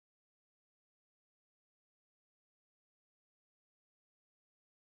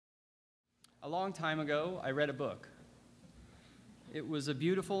A long time ago, I read a book. It was a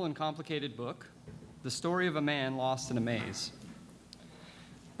beautiful and complicated book, the story of a man lost in a maze.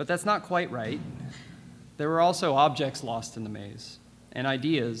 But that's not quite right. There were also objects lost in the maze, and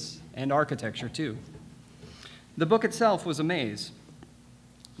ideas, and architecture too. The book itself was a maze.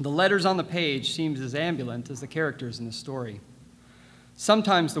 The letters on the page seemed as ambulant as the characters in the story.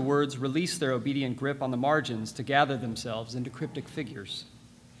 Sometimes the words released their obedient grip on the margins to gather themselves into cryptic figures.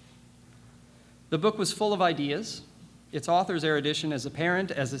 The book was full of ideas. Its author's erudition as apparent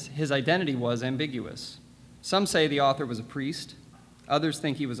as his identity was ambiguous. Some say the author was a priest. Others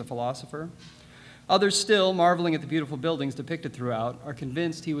think he was a philosopher. Others still, marveling at the beautiful buildings depicted throughout, are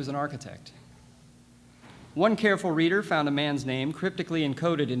convinced he was an architect. One careful reader found a man's name cryptically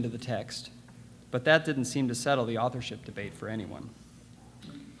encoded into the text, but that didn't seem to settle the authorship debate for anyone.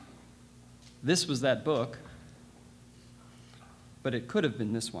 This was that book, but it could have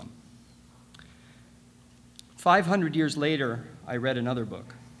been this one. 500 years later, I read another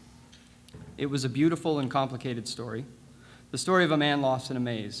book. It was a beautiful and complicated story, the story of a man lost in a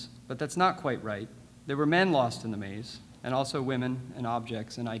maze, but that's not quite right. There were men lost in the maze, and also women and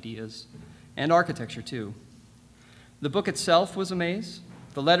objects and ideas, and architecture too. The book itself was a maze.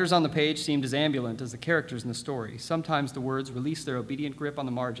 The letters on the page seemed as ambulant as the characters in the story. Sometimes the words released their obedient grip on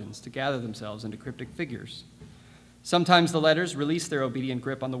the margins to gather themselves into cryptic figures. Sometimes the letters released their obedient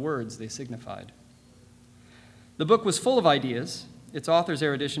grip on the words they signified. The book was full of ideas. Its author's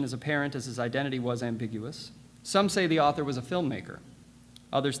erudition as apparent as his identity was ambiguous. Some say the author was a filmmaker.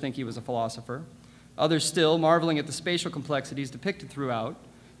 Others think he was a philosopher. Others still, marveling at the spatial complexities depicted throughout,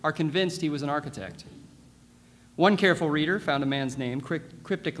 are convinced he was an architect. One careful reader found a man's name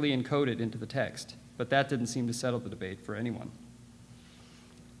cryptically encoded into the text, but that didn't seem to settle the debate for anyone.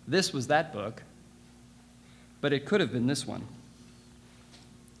 This was that book, but it could have been this one.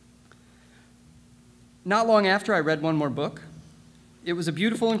 Not long after, I read one more book. It was a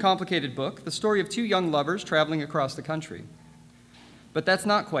beautiful and complicated book, the story of two young lovers traveling across the country. But that's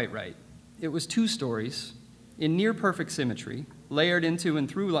not quite right. It was two stories in near perfect symmetry, layered into and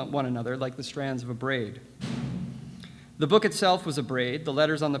through one another like the strands of a braid. The book itself was a braid. The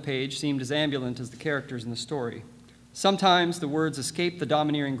letters on the page seemed as ambulant as the characters in the story. Sometimes the words escaped the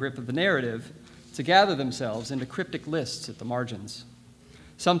domineering grip of the narrative to gather themselves into cryptic lists at the margins.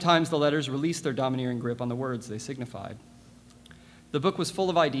 Sometimes the letters released their domineering grip on the words they signified. The book was full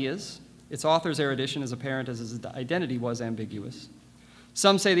of ideas. Its author's erudition as apparent as his identity was ambiguous.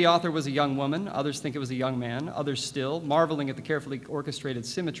 Some say the author was a young woman. Others think it was a young man. Others still, marveling at the carefully orchestrated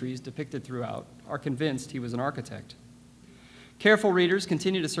symmetries depicted throughout, are convinced he was an architect. Careful readers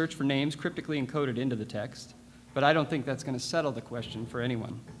continue to search for names cryptically encoded into the text, but I don't think that's going to settle the question for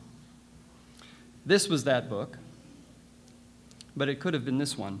anyone. This was that book, but it could have been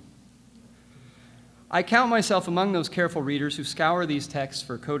this one. I count myself among those careful readers who scour these texts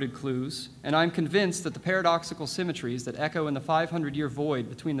for coded clues, and I'm convinced that the paradoxical symmetries that echo in the 500-year void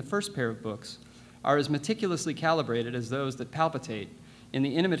between the first pair of books are as meticulously calibrated as those that palpitate in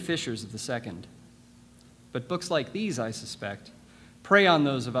the intimate fissures of the second. But books like these, I suspect, prey on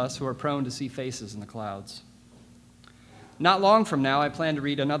those of us who are prone to see faces in the clouds. Not long from now, I plan to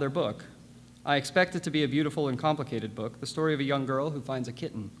read another book. I expect it to be a beautiful and complicated book, the story of a young girl who finds a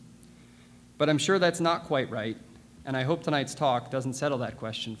kitten. But I'm sure that's not quite right, and I hope tonight's talk doesn't settle that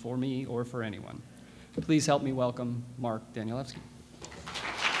question for me or for anyone. Please help me welcome Mark Danielewski.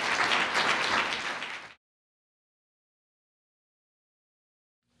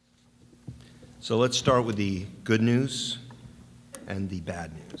 So let's start with the good news and the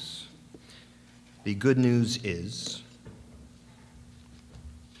bad news. The good news is,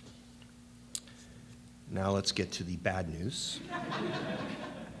 now let's get to the bad news.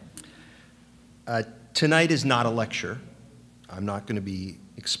 Tonight is not a lecture. I'm not going to be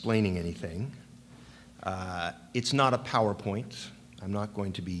explaining anything. It's not a PowerPoint. I'm not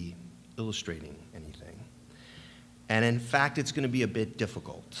going to be illustrating anything. And in fact, it's going to be a bit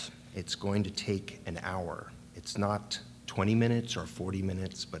difficult. It's going to take an hour. It's not 20 minutes or 40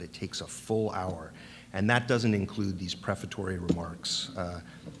 minutes, but it takes a full hour. And that doesn't include these prefatory remarks,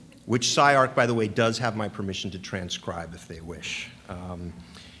 which SCI-Arc, by the way, does have my permission to transcribe if they wish.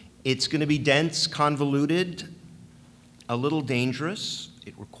 It's going to be dense, convoluted, a little dangerous.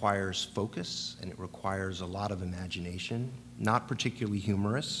 It requires focus, and it requires a lot of imagination, not particularly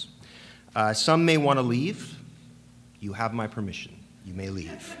humorous. Some may want to leave. You have my permission. You may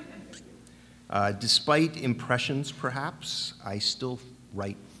leave. Despite impressions, perhaps, I still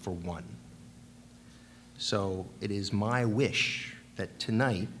write for one. So it is my wish that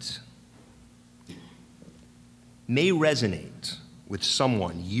tonight may resonate with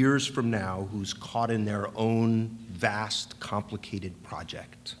someone years from now who's caught in their own vast, complicated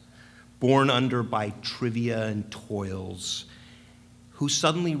project, borne under by trivia and toils, who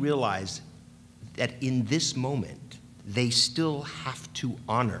suddenly realize that in this moment, they still have to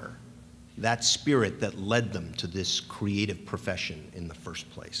honor that spirit that led them to this creative profession in the first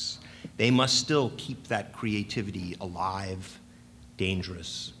place. They must still keep that creativity alive,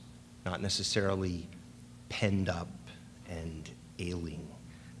 dangerous, not necessarily penned up and ailing,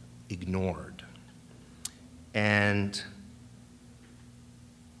 ignored. And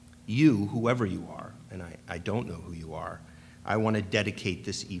you, whoever you are, and I don't know who you are, I want to dedicate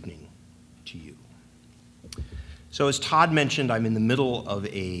this evening to you. So as Todd mentioned, I'm in the middle of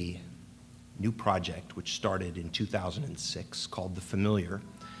a new project which started in 2006 called The Familiar,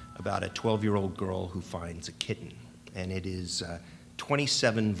 about a 12-year-old girl who finds a kitten. And it is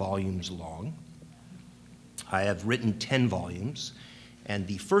 27 volumes long. I have written 10 volumes, and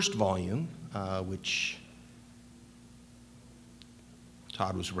the first volume, which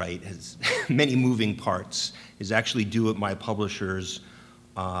Todd was right, has many moving parts, is actually due at my publishers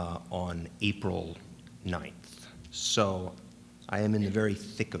on April 9th. So I am in the very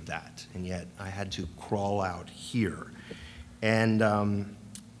thick of that, and yet I had to crawl out here. And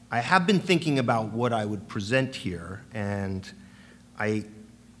I have been thinking about what I would present here, and I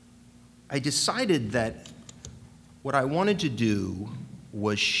decided that what I wanted to do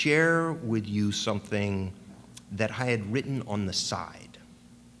was share with you something that I had written on the side.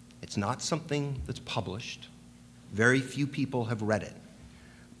 It's not something that's published. Very few people have read it.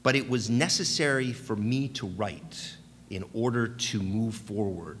 But it was necessary for me to write in order to move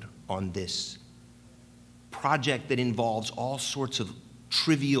forward on this project that involves all sorts of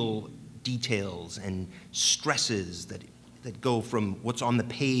trivial details and stresses that go from what's on the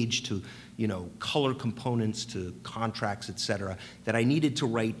page to, you know, color components to contracts, et cetera, that I needed to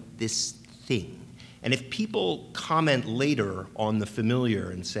write this thing. And if people comment later on The Familiar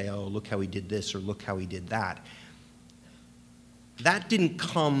and say, oh, look how he did this or look how he did that, that didn't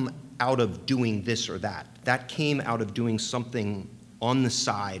come out of doing this or that. That came out of doing something on the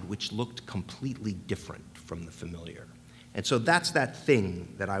side which looked completely different from The Familiar. And so that's that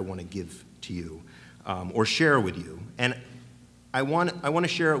thing that I want to give to you or share with you. And I want to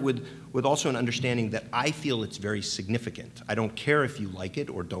share it with also an understanding that I feel it's very significant. I don't care if you like it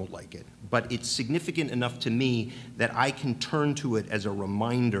or don't like it, but it's significant enough to me that I can turn to it as a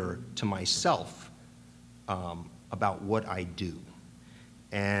reminder to myself about what I do.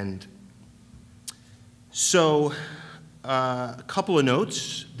 And so a couple of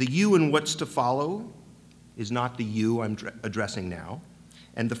notes. The you and what's to follow is not the you I'm addressing now.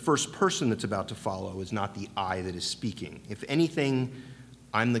 And the first person that's about to follow is not the I that is speaking. If anything,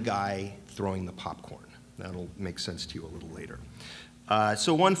 I'm the guy throwing the popcorn. That'll make sense to you a little later.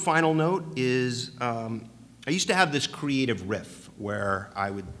 So one final note is I used to have this creative riff where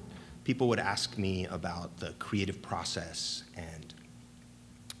people would ask me about the creative process, and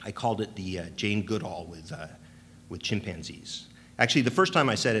I called it the Jane Goodall with chimpanzees. Actually, the first time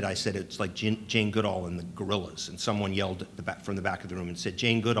I said it's like Jane Goodall and the gorillas, and someone yelled from the back of the room and said,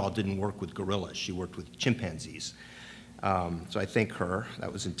 Jane Goodall didn't work with gorillas, she worked with chimpanzees. So I thank her.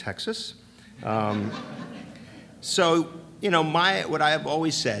 That was in Texas. So, you know, what I have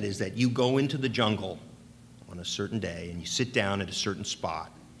always said is that you go into the jungle on a certain day and you sit down at a certain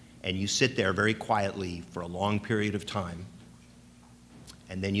spot and you sit there very quietly for a long period of time,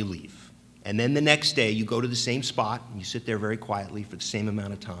 and then you leave. And then the next day you go to the same spot and you sit there very quietly for the same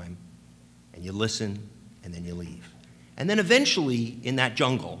amount of time, and you listen, and then you leave. And then eventually in that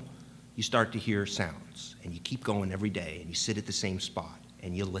jungle you start to hear sounds, and you keep going every day, and you sit at the same spot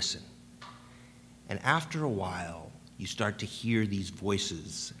and you listen. And after a while you start to hear these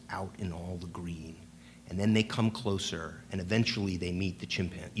voices out in all the green, and then they come closer, and eventually you meet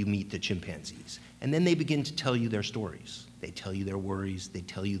the chimpanzees. And then they begin to tell you their stories. They tell you their worries, they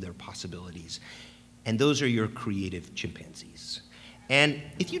tell you their possibilities. And those are your creative chimpanzees. And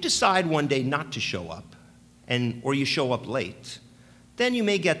if you decide one day not to show up, or you show up late, then you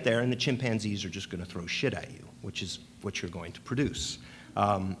may get there and the chimpanzees are just going to throw shit at you, which is what you're going to produce.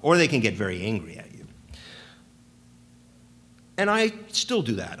 Or they can get very angry at you. And I still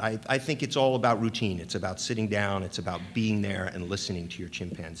do that. I think it's all about routine. It's about sitting down. It's about being there and listening to your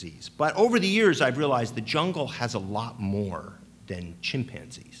chimpanzees. But over the years, I've realized the jungle has a lot more than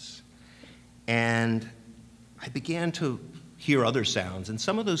chimpanzees. And I began to hear other sounds, and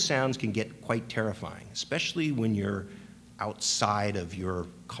some of those sounds can get quite terrifying, especially when you're outside of your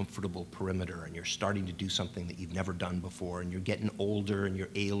comfortable perimeter and you're starting to do something that you've never done before, and you're getting older and you're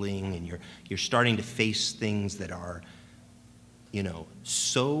ailing and you're starting to face things that are you know,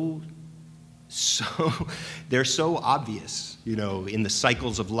 they're so obvious, you know, in the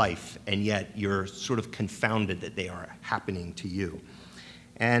cycles of life, and yet you're sort of confounded that they are happening to you.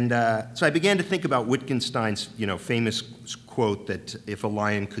 And so I began to think about Wittgenstein's, you know, famous quote that if a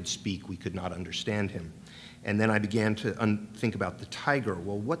lion could speak, we could not understand him. And then I began to think about the tiger.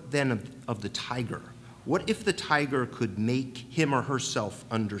 Well, what then of the tiger? What if the tiger could make him or herself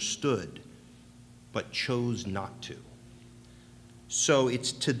understood, but chose not to? So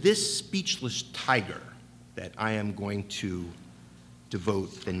it's to this speechless tiger that I am going to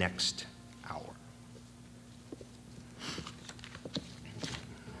devote the next hour.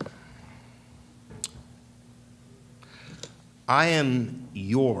 I am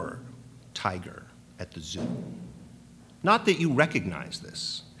your tiger at the zoo. Not that you recognize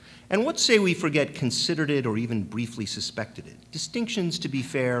this. And what say we forget considered it or even briefly suspected it? Distinctions, to be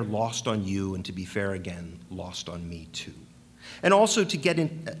fair, lost on you, and to be fair again, lost on me too. And also to get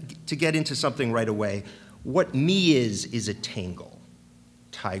into something right away, what me is a tangle.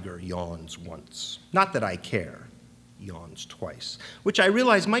 Tiger yawns once. Not that I care, yawns twice, which I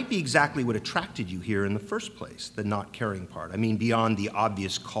realize might be exactly what attracted you here in the first place, the not caring part. I mean, beyond the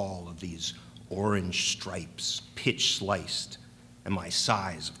obvious call of these orange stripes, pitch sliced, and my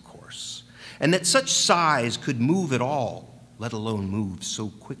size, of course. And that such size could move at all, let alone move so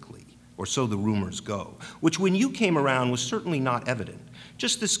quickly, or so the rumors go, which when you came around was certainly not evident.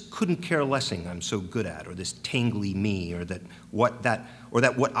 Just this couldn't care lessing I'm so good at, or this tangly me, or that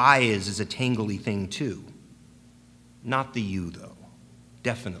what I is a tangly thing too. Not the you, though.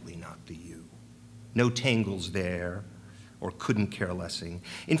 Definitely not the you. No tangles there, or couldn't care lessing.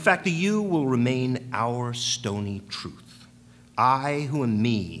 In fact, the you will remain our stony truth. I who am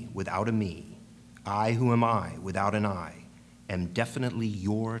me without a me, I who am I without an I, am definitely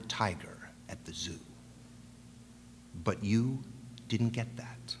your tiger at the zoo. But you didn't get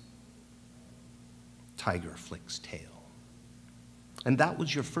that. Tiger flicks tail. And that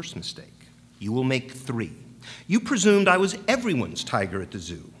was your first mistake. You will make 3. You presumed I was everyone's tiger at the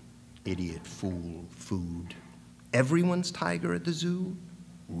zoo. Idiot, fool, food. Everyone's tiger at the zoo?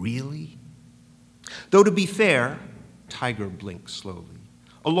 Really? Though to be fair, Tiger blinks slowly.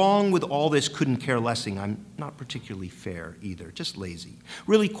 Along with all this couldn't care lessing, I'm not particularly fair either, just lazy.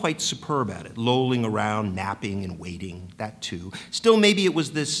 Really quite superb at it, lolling around, napping and waiting, that too. Still, maybe it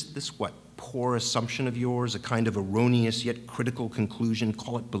was this what, poor assumption of yours, a kind of erroneous yet critical conclusion,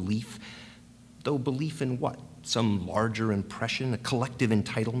 call it belief. Though belief in what? Some larger impression, a collective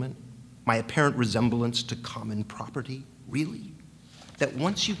entitlement? My apparent resemblance to common property? Really? That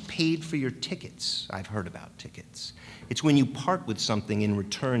once you've paid for your tickets, I've heard about tickets, it's when you part with something in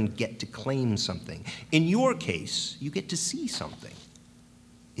return get to claim something. In your case, you get to see something.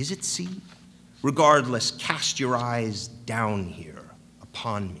 Is it see? Regardless, cast your eyes down here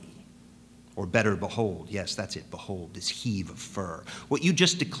upon me. Or better, behold, yes, that's it, behold, this heave of fur. What you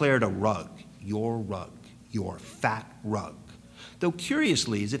just declared a rug, your fat rug. Though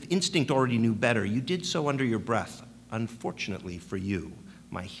curiously, as if instinct already knew better, you did so under your breath. Unfortunately for you,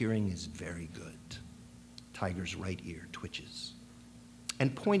 my hearing is very good. Tiger's right ear twitches.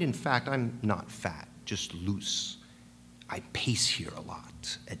 And point in fact, I'm not fat, just loose. I pace here a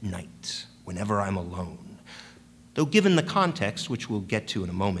lot at night, whenever I'm alone. Though given the context, which we'll get to in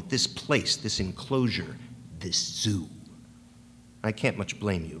a moment, this place, this enclosure, this zoo, I can't much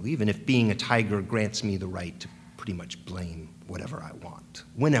blame you, even if being a tiger grants me the right to pretty much blame whatever I want,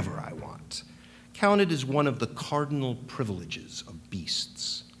 whenever I want. Counted as one of the cardinal privileges of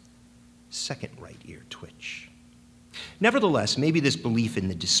beasts. Second right ear twitch. Nevertheless, maybe this belief in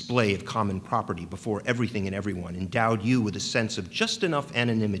the display of common property before everything and everyone endowed you with a sense of just enough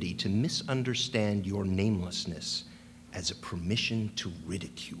anonymity to misunderstand your namelessness as a permission to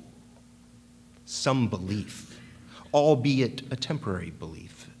ridicule. Some belief, albeit a temporary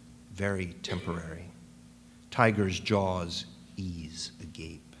belief, very temporary. Tiger's jaws ease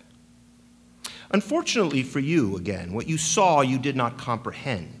agape. Unfortunately for you, again, what you saw you did not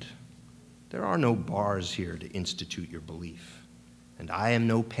comprehend. There are no bars here to institute your belief. And I am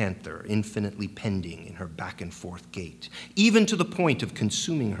no panther infinitely pending in her back and forth gait, even to the point of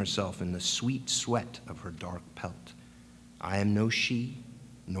consuming herself in the sweet sweat of her dark pelt. I am no she,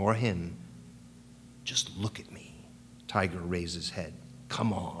 nor him. Just look at me. Tiger raises head.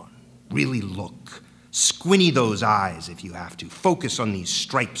 Come on, really look. Squinty those eyes if you have to. Focus on these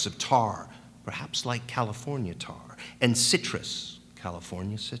stripes of tar, perhaps like California tar, and citrus,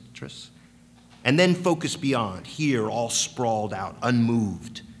 California citrus. And then focus beyond, here all sprawled out,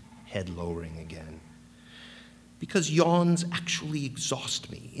 unmoved, head lowering again. Because yawns actually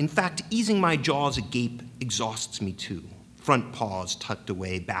exhaust me. In fact, easing my jaws agape exhausts me too. front paws tucked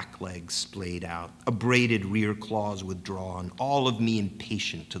away, back legs splayed out, abraded rear claws withdrawn, all of me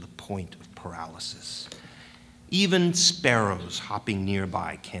impatient to the point of paralysis. Even sparrows hopping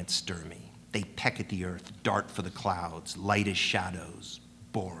nearby can't stir me. They peck at the earth, dart for the clouds, light as shadows,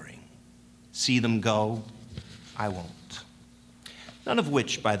 boring. See them go? I won't. None of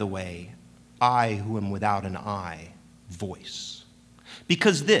which, by the way, I who am without an eye, voice.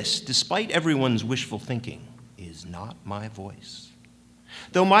 Because this, despite everyone's wishful thinking, is not my voice.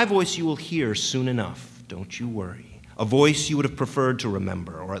 Though my voice you will hear soon enough, don't you worry. A voice you would have preferred to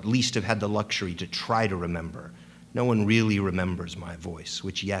remember, or at least have had the luxury to try to remember. No one really remembers my voice,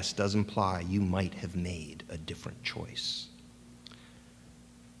 which, yes, does imply you might have made a different choice.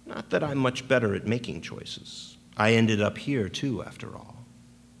 Not that I'm much better at making choices. I ended up here, too, after all.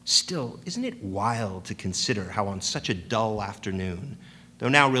 Still, isn't it wild to consider how on such a dull afternoon, though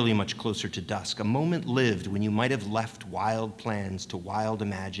now really much closer to dusk, a moment lived when you might have left wild plans to wild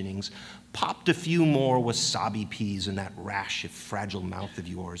imaginings, popped a few more wasabi peas in that rash, if fragile mouth of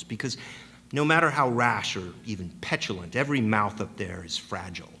yours, because no matter how rash or even petulant, every mouth up there is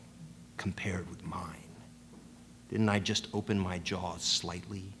fragile compared with mine. Didn't I just open my jaws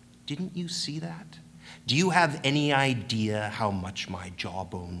slightly? Didn't you see that? Do you have any idea how much my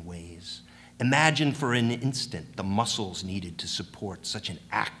jawbone weighs? Imagine for an instant the muscles needed to support such an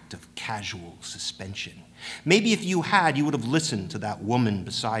act of casual suspension. Maybe if you had, you would have listened to that woman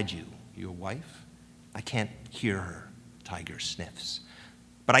beside you. Your wife? I can't hear her, Tiger sniffs.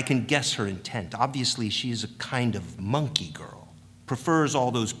 But I can guess her intent. Obviously, she is a kind of monkey girl. Prefers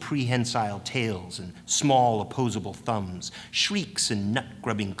all those prehensile tails and small opposable thumbs, shrieks and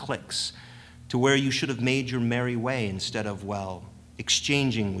nut-grubbing clicks, to where you should have made your merry way instead of, well,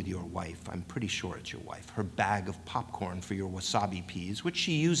 exchanging with your wife, I'm pretty sure it's your wife, her bag of popcorn for your wasabi peas, which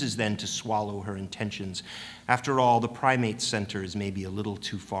she uses then to swallow her intentions. After all, the primate center is maybe a little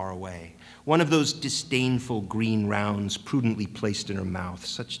too far away. One of those disdainful green rounds prudently placed in her mouth.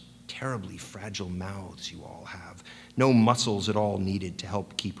 Such terribly fragile mouths you all have. No muscles at all needed to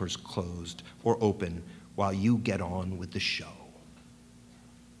help keep hers closed or open while you get on with the show.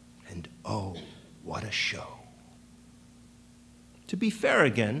 And oh, what a show. To be fair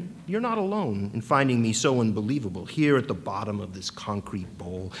again, you're not alone in finding me so unbelievable here at the bottom of this concrete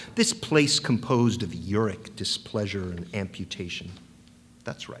bowl, this place composed of uric displeasure and amputation.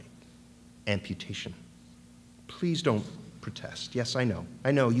 That's right, amputation. Please don't protest. Yes, I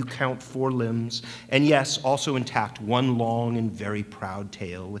know you count 4 limbs, and yes, also intact, one long and very proud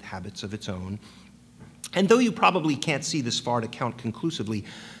tail with habits of its own. And though you probably can't see this far to count conclusively,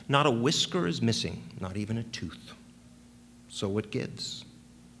 not a whisker is missing, not even a tooth. So what gives?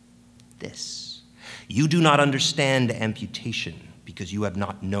 This. You do not understand amputation because you have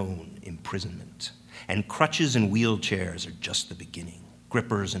not known imprisonment. And crutches and wheelchairs are just the beginning.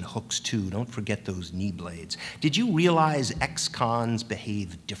 Grippers and hooks too, don't forget those knee blades. Did you realize ex-cons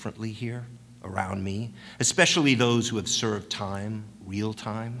behave differently here, around me? Especially those who have served time, real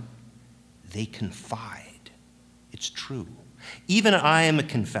time? They confide. It's true. Even I am a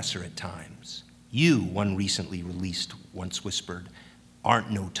confessor at times. You, one recently released, once whispered, aren't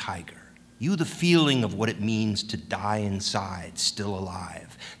no tiger. You the feeling of what it means to die inside, still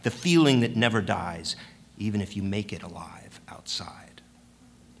alive. The feeling that never dies, even if you make it alive outside.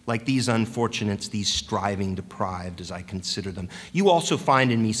 Like these unfortunates, these striving deprived as I consider them, you also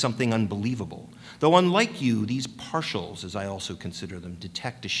find in me something unbelievable. Though unlike you, these partials, as I also consider them,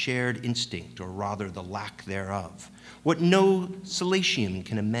 detect a shared instinct, or rather the lack thereof. What no salatium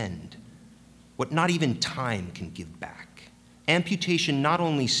can amend. What not even time can give back. Amputation not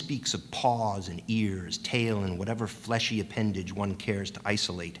only speaks of paws and ears, tail, and whatever fleshy appendage one cares to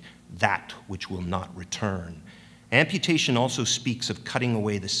isolate, that which will not return. Amputation also speaks of cutting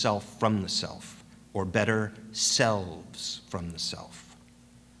away the self from the self, or better, selves from the self.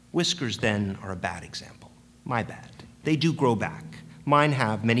 Whiskers, then, are a bad example. My bad. They do grow back. Mine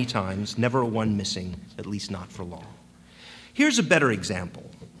have many times, never a one missing, at least not for long. Here's a better example.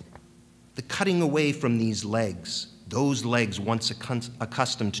 The cutting away from these legs, those legs once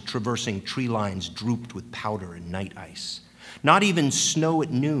accustomed to traversing tree lines drooped with powder and night ice. Not even snow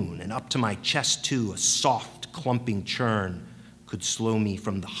at noon, and up to my chest too, a soft, clumping churn could slow me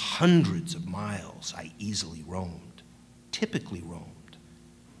from the hundreds of miles I easily roamed, typically roamed.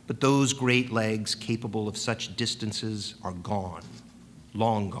 But those great legs capable of such distances are gone,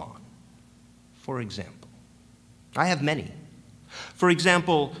 long gone. For example, I have many. For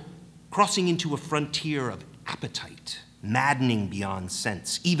example, crossing into a frontier of appetite, maddening beyond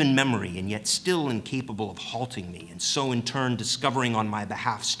sense, even memory, and yet still incapable of halting me, and so in turn discovering on my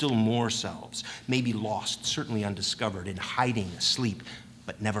behalf still more selves, maybe lost, certainly undiscovered, in hiding, asleep,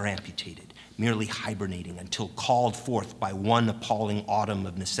 but never amputated, merely hibernating until called forth by one appalling autumn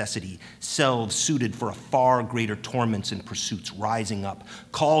of necessity, selves suited for a far greater torments and pursuits rising up,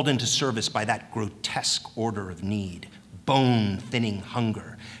 called into service by that grotesque order of need, bone-thinning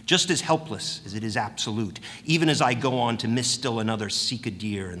hunger, just as helpless as it is absolute, even as I go on to miss still another seek a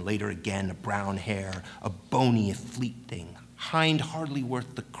deer, and later again a brown hare, a bony, fleet thing, hind hardly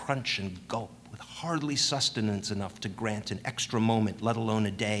worth the crunch and gulp, with hardly sustenance enough to grant an extra moment, let alone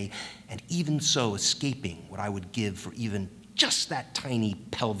a day, and even so escaping what I would give for even just that tiny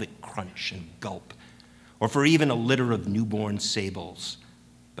pelvic crunch and gulp, or for even a litter of newborn sables.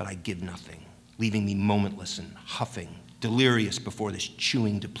 But I give nothing, leaving me momentless and huffing, delirious before this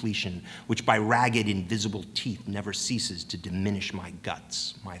chewing depletion, which by ragged, invisible teeth never ceases to diminish my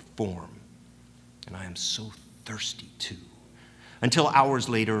guts, my form. And I am so thirsty, too, until hours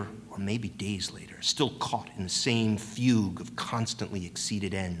later, or maybe days later, still caught in the same fugue of constantly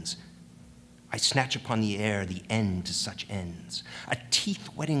exceeded ends, I snatch upon the air the end to such ends, a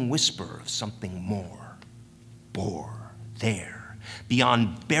teeth-whetting whisper of something more. Bore, there,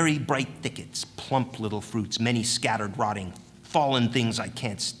 beyond berry-bright thickets, plump little fruits, many scattered rotting, fallen things I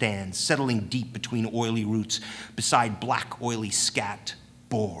can't stand, settling deep between oily roots, beside black oily scat,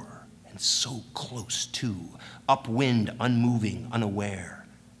 bore, and so close too, upwind, unmoving, unaware.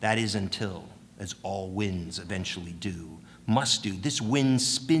 That is until, as all winds eventually do, must do, this wind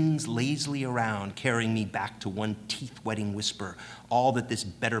spins lazily around, carrying me back to one teeth-whetting whisper, all that this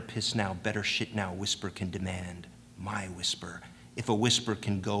better piss now, better shit now whisper can demand, my whisper, if a whisper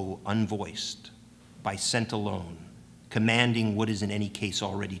can go unvoiced, by scent alone, commanding what is in any case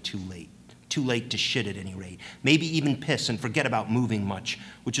already too late to shit at any rate, maybe even piss and forget about moving much,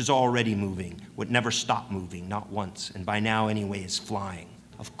 which is already moving, would never stop moving, not once, and by now anyway is flying.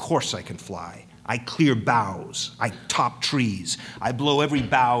 Of course I can fly. I clear boughs, I top trees, I blow every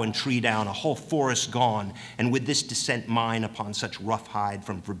bough and tree down, a whole forest gone, and with this descent mine upon such rough hide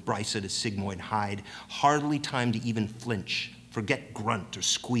from Vibrysa to sigmoid hide, hardly time to even flinch, forget grunt or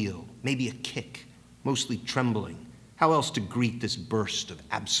squeal, maybe a kick, mostly trembling. How else to greet this burst of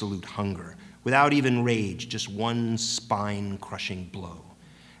absolute hunger, without even rage, just one spine-crushing blow,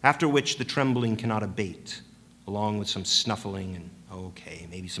 after which the trembling cannot abate, along with some snuffling and, okay,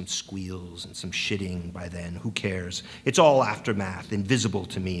 maybe some squeals and some shitting by then, who cares? It's all aftermath, invisible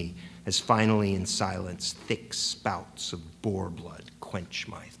to me, as finally in silence, thick spouts of boar blood quench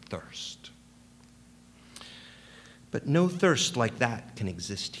my thirst. But no thirst like that can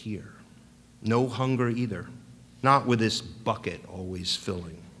exist here. No hunger either, not with this bucket always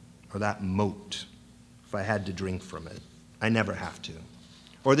filling, or that moat, if I had to drink from it. I never have to.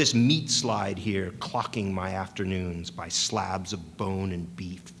 Or this meat slide here clocking my afternoons by slabs of bone and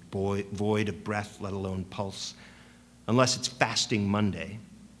beef, void of breath, let alone pulse, unless it's fasting Monday.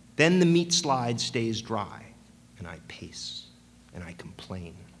 Then the meat slide stays dry, and I pace, and I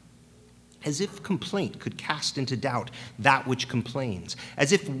complain. As if complaint could cast into doubt that which complains,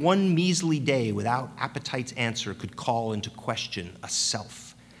 as if one measly day without appetite's answer could call into question a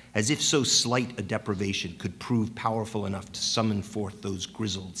self, as if so slight a deprivation could prove powerful enough to summon forth those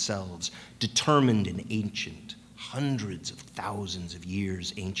grizzled selves, determined and ancient, hundreds of thousands of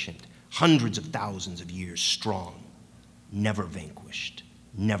years ancient, hundreds of thousands of years strong, never vanquished,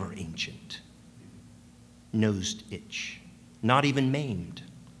 never ancient. Nosed itch, not even maimed.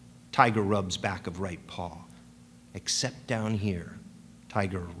 Tiger rubs back of right paw. Except down here,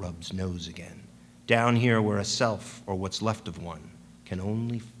 tiger rubs nose again. Down here where a self, or what's left of one, can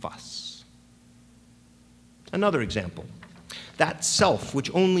only fuss. Another example, that self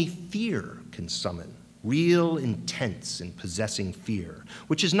which only fear can summon, real intense in possessing fear,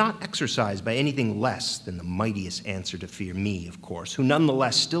 which is not exercised by anything less than the mightiest answer to fear, me, of course, who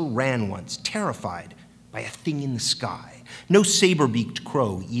nonetheless still ran once, terrified by a thing in the sky. No saber-beaked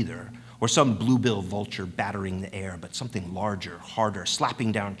crow either, or some bluebill vulture battering the air, but something larger, harder,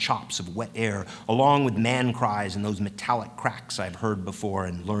 slapping down chops of wet air, along with man cries and those metallic cracks I've heard before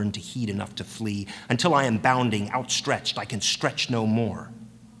and learned to heed enough to flee, until I am bounding, outstretched, I can stretch no more.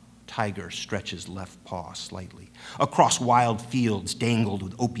 Tiger stretches left paw slightly. Across wild fields dangled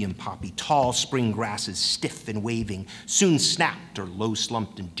with opium poppy, tall spring grasses stiff and waving, soon snapped or low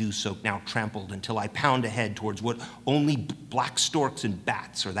slumped and dew-soaked, now trampled, until I pound ahead towards what only black storks and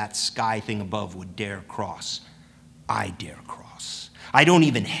bats or that sky thing above would dare cross. I dare cross. I don't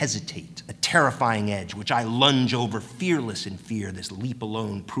even hesitate, a terrifying edge which I lunge over, fearless in fear. This leap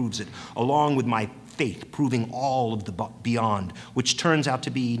alone proves it, along with my faith, proving all of the beyond, which turns out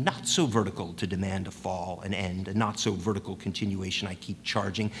to be not so vertical to demand a fall, an end, a not so vertical continuation I keep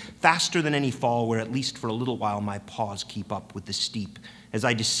charging, faster than any fall where at least for a little while my paws keep up with the steep, as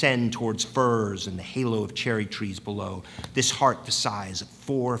I descend towards firs and the halo of cherry trees below, this heart the size of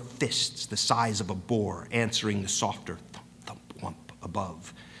 4 fists, the size of a boar, answering the softer thump, thump, whump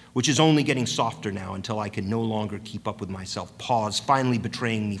above, which is only getting softer now until I can no longer keep up with myself. Paws finally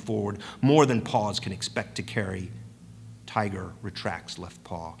betraying me forward, more than paws can expect to carry. Tiger retracts left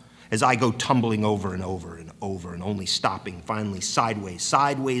paw, as I go tumbling over and over and over and only stopping finally sideways,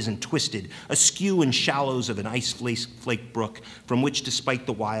 sideways and twisted, askew in shallows of an ice-flake brook from which, despite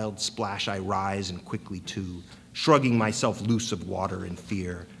the wild splash, I rise and quickly too, shrugging myself loose of water in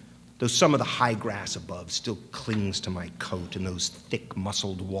fear, though some of the high grass above still clings to my coat and those thick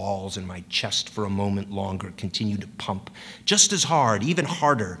muscled walls in my chest for a moment longer continue to pump just as hard, even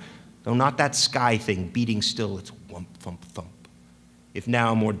harder, though not that sky thing beating still its whump, thump, thump. If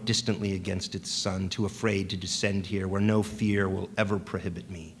now more distantly against its sun, too afraid to descend here where no fear will ever prohibit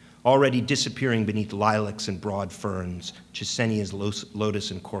me, already disappearing beneath lilacs and broad ferns, Chisenia's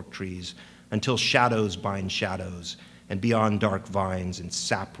lotus and cork trees, until shadows bind shadows, and beyond dark vines and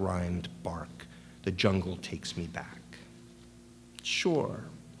sap-rimed bark, the jungle takes me back. Sure,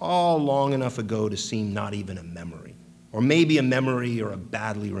 all long enough ago to seem not even a memory, or maybe a memory or a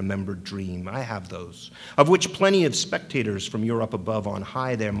badly remembered dream. I have those, of which plenty of spectators from Europe above on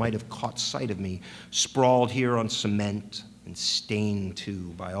high there might have caught sight of me, sprawled here on cement and stained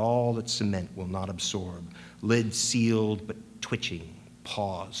too by all that cement will not absorb, lids sealed but twitching,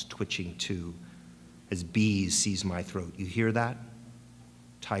 paws twitching too, as bees seize my throat. You hear that?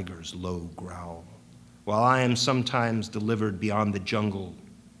 Tiger's low growl. While I am sometimes delivered beyond the jungle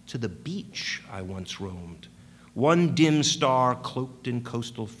to the beach I once roamed, one dim star cloaked in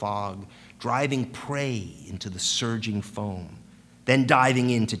coastal fog, driving prey into the surging foam, then diving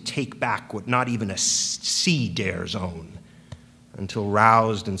in to take back what not even a sea dares own, until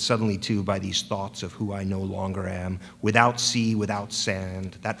roused and suddenly too by these thoughts of who I no longer am, without sea, without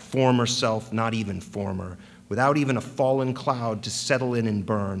sand, that former self not even former, without even a fallen cloud to settle in and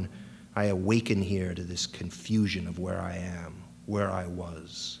burn, I awaken here to this confusion of where I am, where I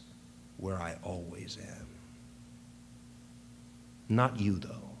was, where I always am. Not you,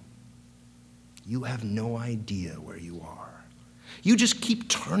 though. You have no idea where you are. You just keep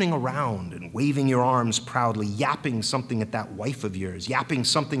turning around and waving your arms proudly, yapping something at that wife of yours, yapping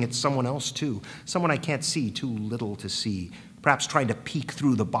something at someone else too, someone I can't see, too little to see, perhaps trying to peek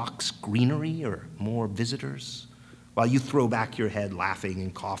through the box greenery or more visitors, while you throw back your head laughing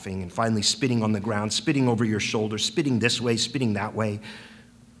and coughing and finally spitting on the ground, spitting over your shoulder, spitting this way, spitting that way.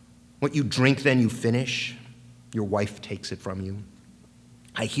 What you drink then you finish, your wife takes it from you.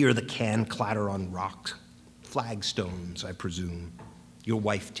 I hear the can clatter on rock, flagstones, I presume. Your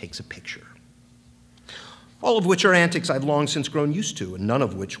wife takes a picture. All of which are antics I've long since grown used to, and none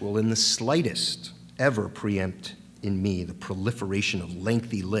of which will in the slightest ever preempt in me the proliferation of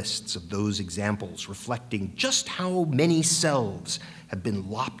lengthy lists of those examples reflecting just how many selves have been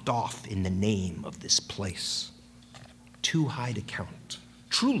lopped off in the name of this place. Too high to count.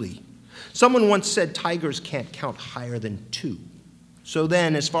 Truly, someone once said tigers can't count higher than 2. So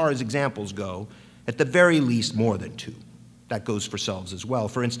then, as far as examples go, at the very least more than 2. That goes for selves as well.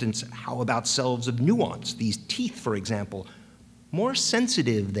 For instance, how about selves of nuance? These teeth, for example, more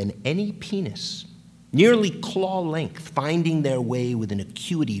sensitive than any penis, nearly claw length, finding their way with an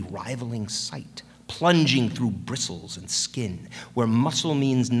acuity rivaling sight, plunging through bristles and skin, where muscle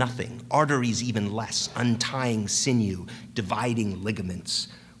means nothing, arteries even less, untying sinew, dividing ligaments,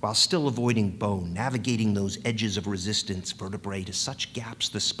 while still avoiding bone, navigating those edges of resistance vertebrae to such gaps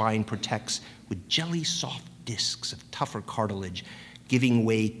the spine protects with jelly-soft discs of tougher cartilage, giving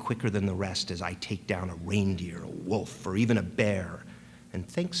way quicker than the rest as I take down a reindeer, a wolf, or even a bear. And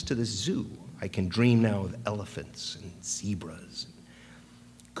thanks to this zoo, I can dream now of elephants and zebras,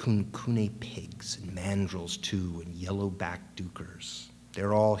 and kunkune pigs and mandrills too, and yellow-backed dukers.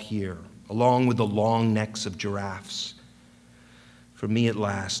 They're all here, along with the long necks of giraffes. For me at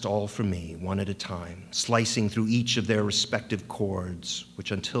last, all for me, one at a time, slicing through each of their respective chords,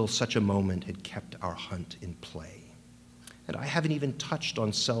 which until such a moment had kept our hunt in play. And I haven't even touched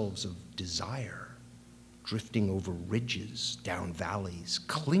on selves of desire, drifting over ridges, down valleys,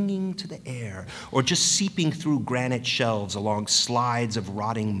 clinging to the air, or just seeping through granite shelves along slides of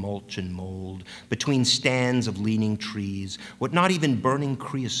rotting mulch and mold, between stands of leaning trees, what not even burning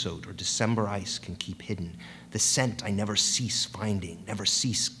creosote or December ice can keep hidden, the scent I never cease finding, never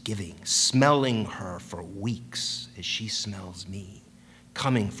cease giving, smelling her for weeks as she smells me,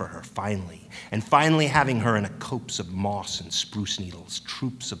 coming for her finally, and finally having her in a copse of moss and spruce needles,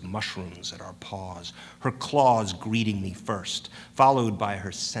 troops of mushrooms at our paws, her claws greeting me first, followed by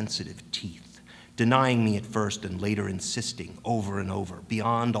her sensitive teeth, denying me at first and later insisting over and over,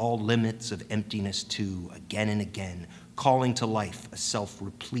 beyond all limits of emptiness too, again and again, calling to life a self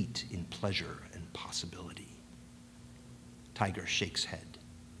replete in pleasure and possibility. Tiger shakes head.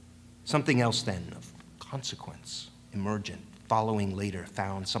 Something else then of consequence, emergent, following later,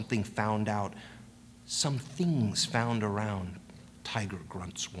 found, something found out, some things found around. Tiger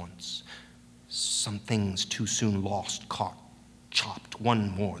grunts once. Some things too soon lost, caught, chopped, one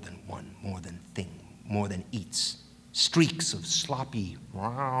more than thing, more than eats. Streaks of sloppy,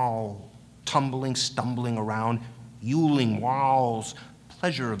 wow, tumbling, stumbling around, yuling wows,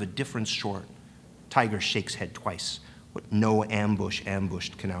 pleasure of a different sort. Tiger shakes head twice. What no ambush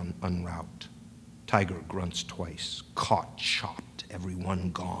ambushed can unroute. Tiger grunts twice, caught, chopped, every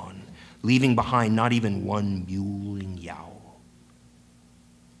one gone, leaving behind not even one mewling yowl.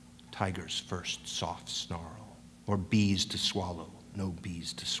 Tiger's first soft snarl, or bees to swallow, no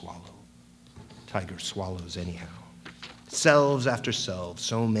bees to swallow. Tiger swallows anyhow. Selves after selves,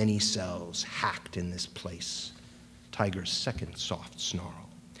 so many selves hacked in this place. Tiger's second soft snarl.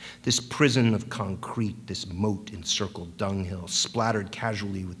 This prison of concrete, this moat-encircled dunghill, splattered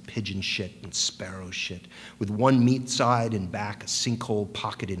casually with pigeon shit and sparrow shit, with one meat side and back a sinkhole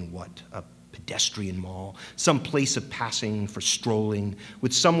pocketed in what? A pedestrian mall, some place of passing for strolling,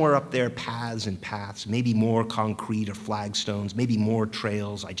 with somewhere up there paths and paths, maybe more concrete or flagstones, maybe more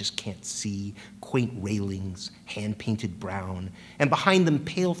trails I just can't see, quaint railings, hand-painted brown, and behind them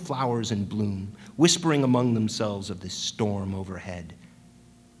pale flowers in bloom, whispering among themselves of this storm overhead.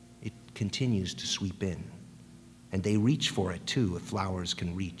 Continues to sweep in. And they reach for it too, if flowers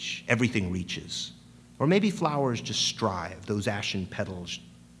can reach. Everything reaches. Or maybe flowers just strive, those ashen petals.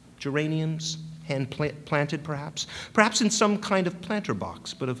 Geraniums, hand-planted perhaps? Perhaps in some kind of planter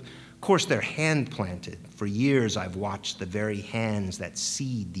box, but of course they're hand-planted. For years I've watched the very hands that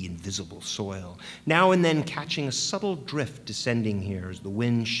seed the invisible soil, now and then catching a subtle drift descending here as the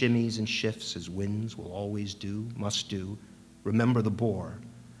wind shimmies and shifts as winds will always do, must do. Remember the boar.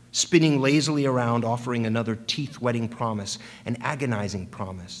 Spinning lazily around, offering another teeth-whetting promise, an agonizing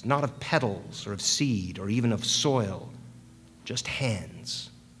promise, not of petals or of seed or even of soil, just hands,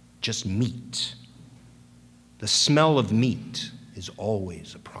 just meat. The smell of meat is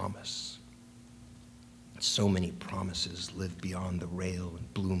always a promise. So many promises live beyond the rail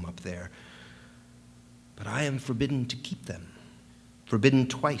and bloom up there, but I am forbidden to keep them, forbidden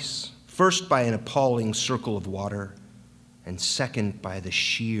twice, first by an appalling circle of water, and second by the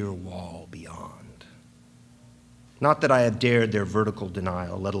sheer wall beyond. Not that I have dared their vertical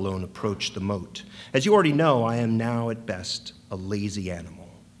denial, let alone approach the moat. As you already know, I am now at best a lazy animal,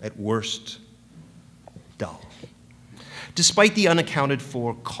 at worst dull. Despite the unaccounted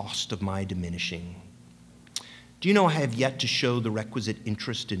for cost of my diminishing, do you know I have yet to show the requisite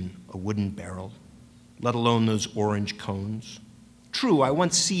interest in a wooden barrel, let alone those orange cones? True, I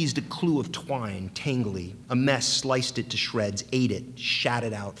once seized a clue of twine, tangly, a mess, sliced it to shreds, ate it, shat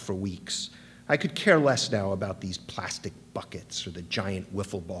it out for weeks. I could care less now about these plastic buckets or the giant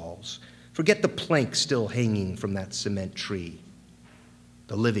wiffle balls. Forget the plank still hanging from that cement tree,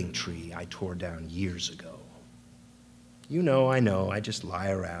 the living tree I tore down years ago. You know, I just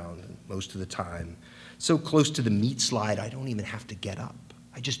lie around most of the time, so close to the meat slide I don't even have to get up.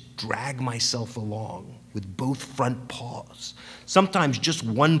 I just drag myself along with both front paws, sometimes just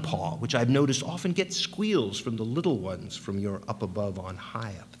one paw, which I've noticed often gets squeals from the little ones from your up above on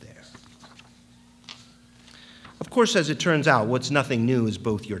high up there. Of course, as it turns out, what's nothing new is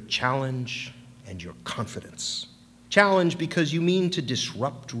both your challenge and your confidence. Challenge because you mean to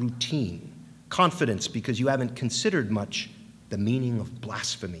disrupt routine. Confidence because you haven't considered much the meaning of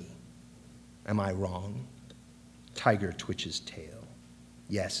blasphemy. Am I wrong? Tiger twitches tail.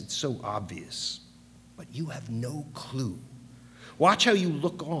 Yes, it's so obvious, but you have no clue. Watch how you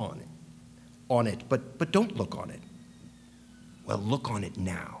look on it, but don't look on it. Well, look on it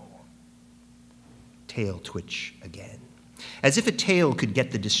now. Tail twitch again, as if a tail could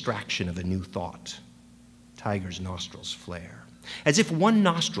get the distraction of a new thought. Tiger's nostrils flare, as if one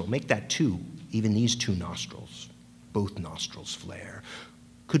nostril, make that two, even these two nostrils, both nostrils flare,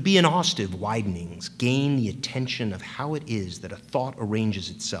 could be an ostive widenings, gain the attention of how it is that a thought arranges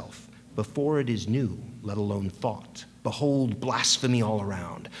itself before it is new, let alone thought. Behold, blasphemy all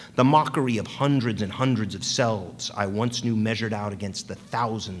around, the mockery of hundreds and hundreds of selves I once knew measured out against the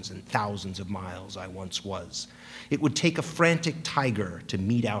thousands and thousands of miles I once was. It would take a frantic tiger to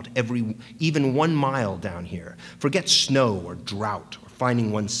mete out even 1 mile down here. Forget snow or drought or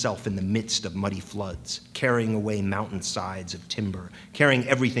finding oneself in the midst of muddy floods, carrying away mountainsides of timber, carrying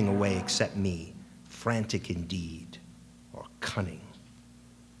everything away except me, frantic indeed, or cunning.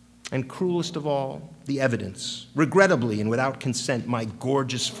 And cruelest of all, the evidence. Regrettably and without consent, my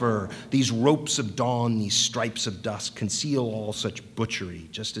gorgeous fur, these ropes of dawn, these stripes of dusk, conceal all such butchery,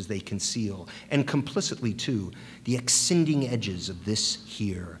 just as they conceal, and complicitly too, the extending edges of this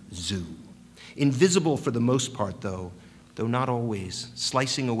here zoo. Invisible for the most part, though not always,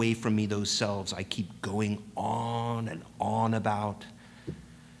 slicing away from me those selves I keep going on and on about.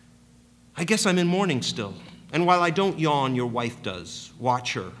 I guess I'm in mourning still, and while I don't yawn, your wife does.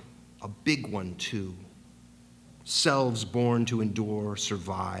 Watch her, a big one too. Selves born to endure,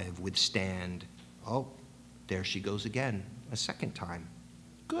 survive, withstand. Oh, there she goes again, a second time.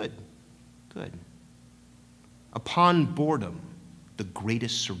 Good, good. Upon boredom, the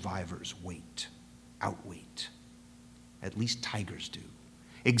greatest survivors wait, outwait. At least tigers do.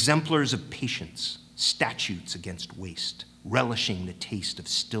 Exemplars of patience, statutes against waste, relishing the taste of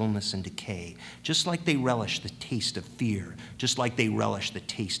stillness and decay, just like they relish the taste of fear, just like they relish the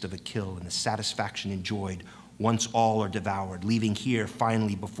taste of a kill and the satisfaction enjoyed once all are devoured, leaving here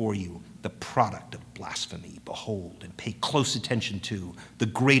finally before you the product of blasphemy. Behold and pay close attention to the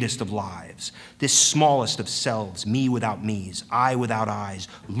greatest of lives, this smallest of selves, me without me's, I without eyes,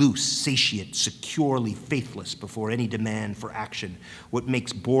 loose, satiate, securely faithless before any demand for action, what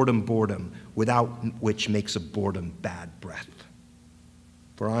makes boredom boredom, without which makes a boredom bad breath.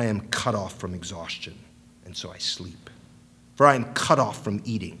 For I am cut off from exhaustion, and so I sleep. For I am cut off from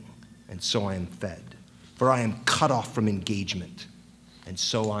eating, and so I am fed. For I am cut off from engagement, and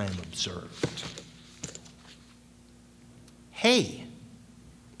so I am observed. Hey,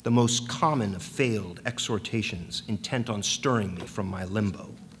 the most common of failed exhortations intent on stirring me from my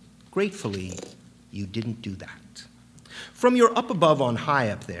limbo. Gratefully, you didn't do that. From your up above on high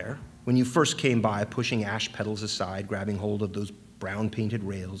up there, when you first came by, pushing ash petals aside, grabbing hold of those brown-painted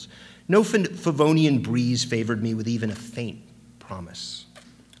rails, no Favonian breeze favored me with even a faint promise.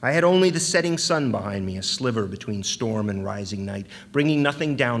 I had only the setting sun behind me, a sliver between storm and rising night, bringing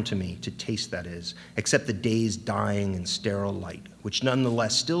nothing down to me, to taste that is, except the day's dying and sterile light, which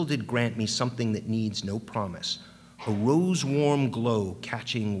nonetheless still did grant me something that needs no promise, a rose-warm glow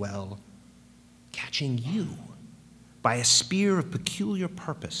catching, well, catching you, by a spear of peculiar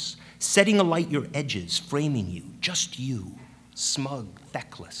purpose, setting alight your edges, framing you, just you, smug,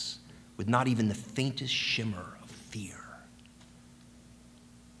 feckless, with not even the faintest shimmer of fear.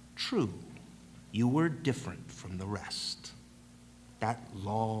 True, you were different from the rest. That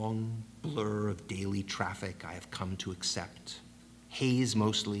long blur of daily traffic I have come to accept. Haze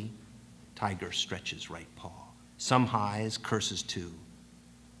mostly, tiger stretches right paw. Some highs, curses too.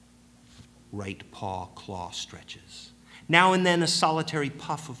 Right paw claw stretches. Now and then a solitary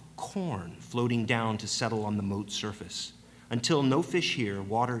puff of corn floating down to settle on the moat surface, until no fish here,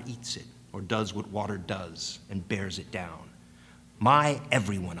 water eats it, or does what water does and bears it down. My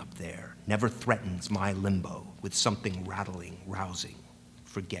everyone up there never threatens my limbo with something rattling, rousing,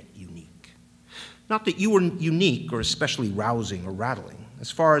 forget unique. Not that you were unique or especially rousing or rattling.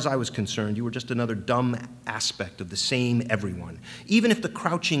 As far as I was concerned, you were just another dumb aspect of the same everyone, even if the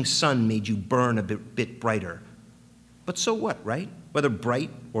crouching sun made you burn a bit brighter. But so what, right? Whether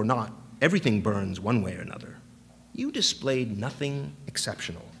bright or not, everything burns one way or another. You displayed nothing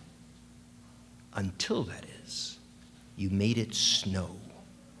exceptional. Until, that is, you made it snow.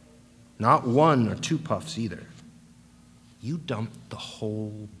 Not one or two puffs either. You dumped the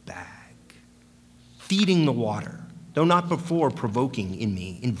whole bag, feeding the water, though not before provoking in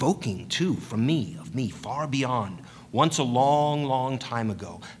me, invoking too from me, of me, far beyond, once a long, long time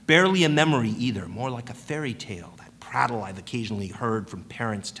ago. Barely a memory either, more like a fairy tale, that prattle I've occasionally heard from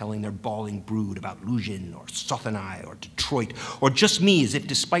parents telling their bawling brood about Luzhin or Sothenai or Detroit, or just me as if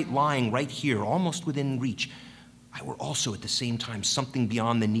despite lying right here, almost within reach, I were also at the same time something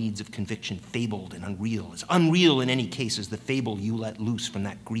beyond the needs of conviction, fabled and unreal, as unreal in any case as the fable you let loose from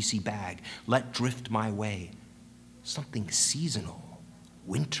that greasy bag, let drift my way. Something seasonal,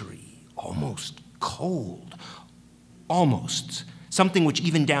 wintry, almost cold, almost. Something which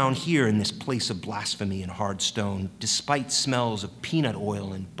even down here in this place of blasphemy and hard stone, despite smells of peanut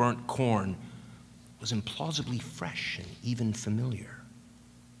oil and burnt corn, was implausibly fresh and even familiar.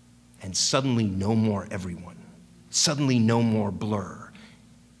 And suddenly no more everyone. Suddenly no more blur.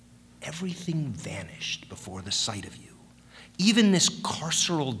 Everything vanished before the sight of you. Even this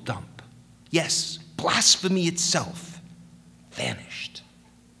carceral dump, yes, blasphemy itself, vanished.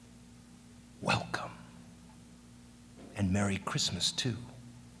 Welcome. And Merry Christmas, too.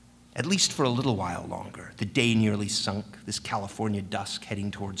 at least for a little while longer. The day nearly sunk, this California dusk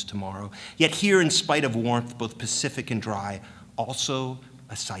heading towards tomorrow. Yet here, in spite of warmth, both Pacific and dry, also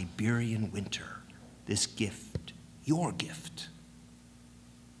a Siberian winter. This gift, your gift.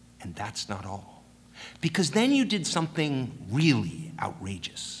 And that's not all. Because then you did something really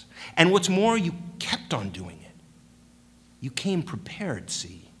outrageous. And what's more, you kept on doing it. You came prepared,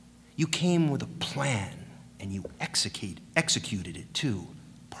 see? You came with a plan, and you executed it too,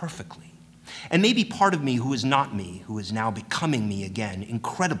 perfectly. And maybe part of me who is not me, who is now becoming me again,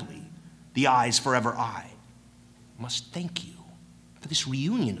 incredibly, the I's forever I, must thank you for this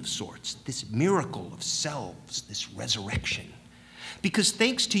reunion of sorts, this miracle of selves, this resurrection. Because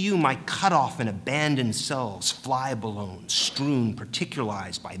thanks to you, my cut-off and abandoned selves, fly-blown, strewn,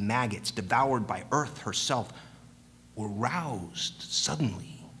 particularized by maggots, devoured by Earth herself, were roused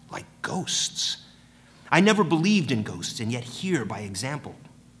suddenly like ghosts. I never believed in ghosts, and yet here, by example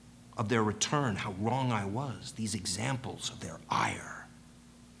of their return, how wrong I was, these examples of their ire,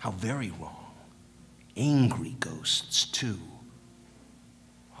 how very wrong. Angry ghosts, too.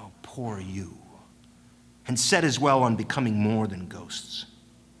 Oh, poor you. And set as well on becoming more than ghosts.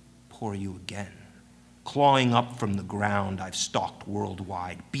 Poor you again. Clawing up from the ground, I've stalked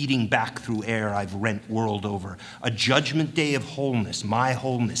worldwide. Beating back through air, I've rent world over. A judgment day of wholeness, my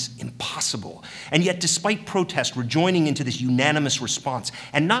wholeness, impossible. And yet, despite protest, rejoining into this unanimous response,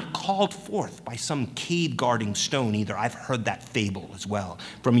 and not called forth by some cave-guarding stone either. I've heard that fable as well.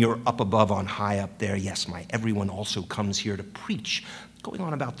 From your up above on high up there, yes, my everyone also comes here to preach, going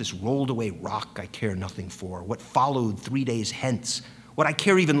on about this rolled away rock I care nothing for, what followed 3 days hence, what I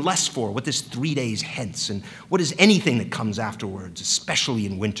care even less for, what this 3 days hence, and what is anything that comes afterwards, especially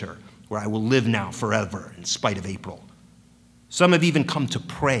in winter, where I will live now forever in spite of April. Some have even come to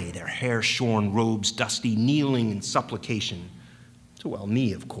pray, their hair-shorn robes dusty, kneeling in supplication. To, well,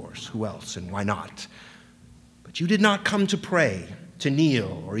 me, of course, who else, and why not? But you did not come to pray, to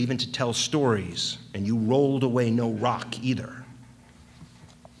kneel, or even to tell stories, and you rolled away no rock either.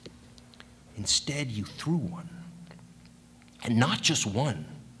 Instead, you threw one. And not just one,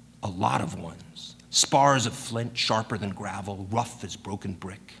 a lot of ones. Spars of flint sharper than gravel, rough as broken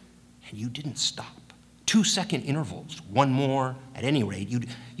brick. And you didn't stop. 2-second intervals, one more, at any rate. You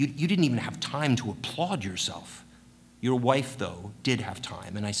didn't even have time to applaud yourself. Your wife, though, did have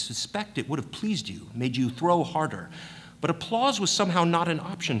time, and I suspect it would have pleased you, made you throw harder. But applause was somehow not an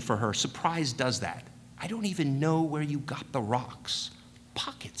option for her. Surprise does that. I don't even know where you got the rocks.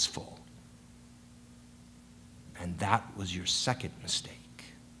 Pockets full. And that was your second mistake.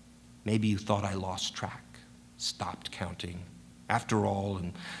 Maybe you thought I lost track, stopped counting. After all,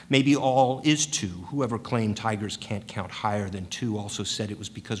 and maybe all is two. Whoever claimed tigers can't count higher than 2 also said it was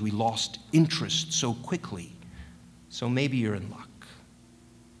because we lost interest so quickly. So maybe you're in luck.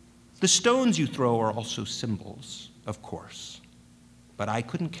 The stones you throw are also symbols, of course. But I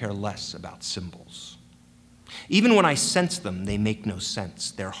couldn't care less about symbols. Even when I sense them, they make no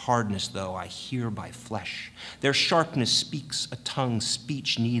sense. Their hardness, though, I hear by flesh. Their sharpness speaks a tongue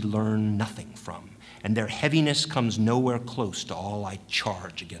speech need learn nothing from. And their heaviness comes nowhere close to all I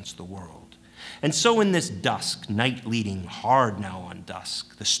charge against the world. And so in this dusk, night leading hard now on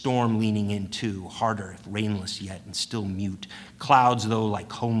dusk, the storm leaning in too, harder if rainless yet and still mute, clouds, though,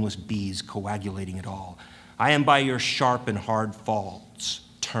 like homeless bees coagulating it all, I am by your sharp and hard faults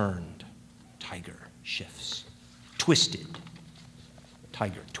turned. Tiger shifts. Twisted,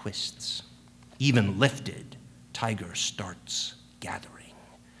 tiger twists. Even lifted, tiger starts gathering.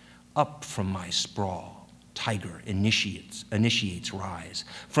 Up from my sprawl, tiger initiates rise.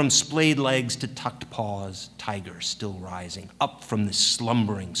 From splayed legs to tucked paws, tiger still rising. Up from this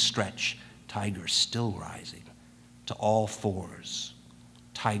slumbering stretch, tiger still rising. To all fours,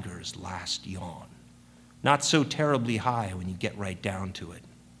 tiger's last yawn. Not so terribly high when you get right down to it.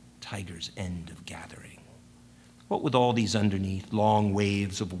 Tiger's end of gathering. What with all these underneath, long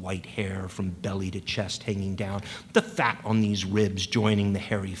waves of white hair from belly to chest hanging down, the fat on these ribs joining the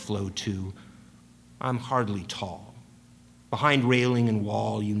hairy flow too. I'm hardly tall. Behind railing and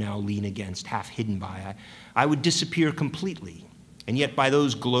wall you now lean against, half hidden by, I would disappear completely. And yet by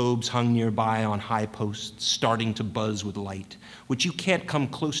those globes hung nearby on high posts, starting to buzz with light, which you can't come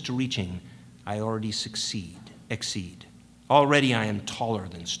close to reaching, I already exceed. Already I am taller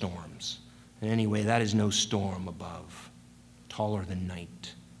than storms. And anyway, that is no storm above. Taller than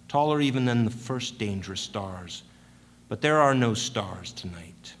night. Taller even than the first dangerous stars. But there are no stars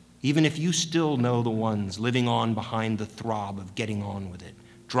tonight. Even if you still know the ones living on behind the throb of getting on with it,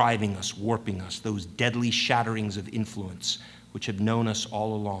 driving us, warping us, those deadly shatterings of influence which have known us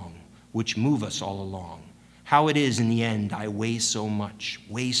all along, which move us all along, How it is in the end I weigh so much,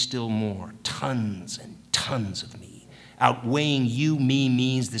 weigh still more, tons and tons of me. Outweighing you, me,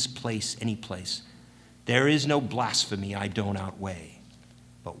 means this place, any place. There is no blasphemy I don't outweigh.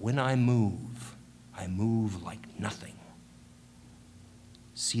 But when I move like nothing.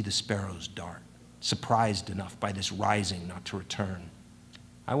 See the sparrows dart, surprised enough by this rising not to return.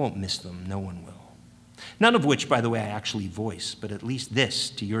 I won't miss them, no one will. None of which, by the way, I actually voice, but at least this,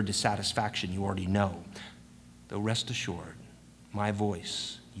 to your dissatisfaction, you already know. Though rest assured, my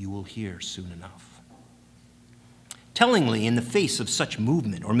voice you will hear soon enough. Tellingly, in the face of such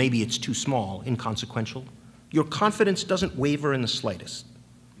movement, or maybe it's too small, inconsequential, your confidence doesn't waver in the slightest.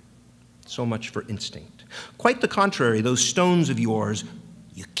 So much for instinct. Quite the contrary, those stones of yours,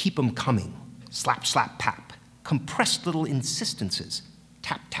 you keep them coming. Slap, slap, pap. Compressed little insistences.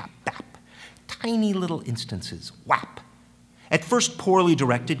 Tap, tap, bap. Tiny little instances. Whap. At first poorly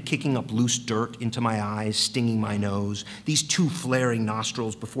directed, kicking up loose dirt into my eyes, stinging my nose, these two flaring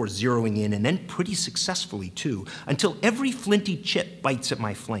nostrils before zeroing in, and then pretty successfully too, until every flinty chip bites at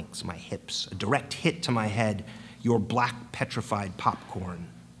my flanks, my hips, a direct hit to my head, your black petrified popcorn,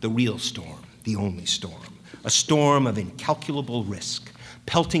 the real storm, the only storm, a storm of incalculable risk,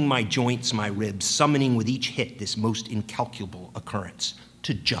 pelting my joints, my ribs, summoning with each hit this most incalculable occurrence,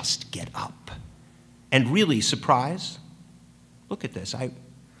 to just get up. And really, surprise? Look at this,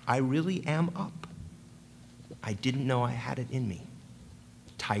 I really am up. I didn't know I had it in me.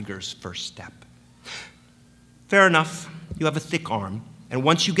 Tiger's first step. Fair enough, you have a thick arm, and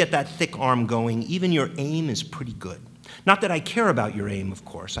once you get that thick arm going, even your aim is pretty good. Not that I care about your aim, of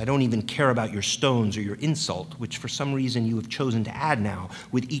course. I don't even care about your stones or your insult, which for some reason you have chosen to add now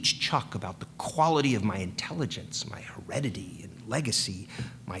with each chuck about the quality of my intelligence, my heredity and legacy,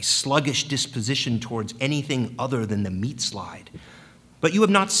 my sluggish disposition towards anything other than the meat slide. But you have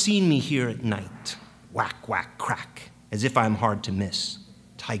not seen me here at night. Whack, whack, crack, as if I'm hard to miss.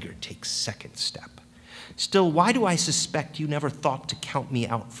 Tiger takes second step. Still, why do I suspect you never thought to count me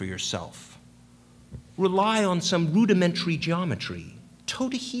out for yourself? Rely on some rudimentary geometry, toe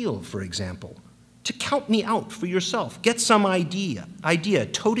to heel, for example, to count me out for yourself. Get some idea,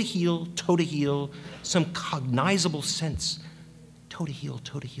 toe to heel, some cognizable sense. Toe to heel,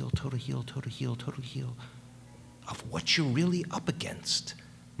 toe to heel, toe to heel, toe to heel, toe to heel, of what you're really up against,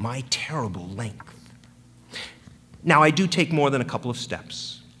 my terrible length. Now, I do take more than a couple of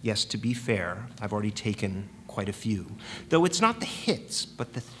steps. Yes, to be fair, I've already taken quite a few, though it's not the hits,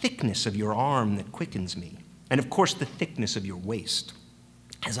 but the thickness of your arm that quickens me, and of course the thickness of your waist.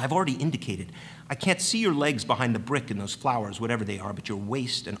 As I've already indicated, I can't see your legs behind the brick and those flowers, whatever they are, but your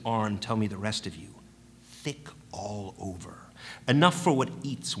waist and arm tell me the rest of you. Thick all over. Enough for what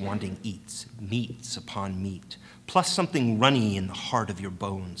eats wanting eats, meats upon meat, plus something runny in the heart of your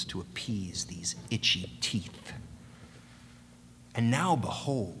bones to appease these itchy teeth. And now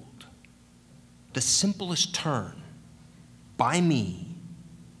behold, the simplest turn by me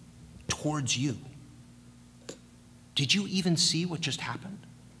towards you. Did you even see what just happened?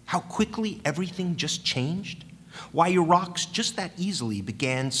 How quickly everything just changed? Why your rocks just that easily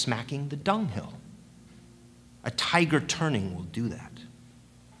began smacking the dunghill. A tiger turning will do that,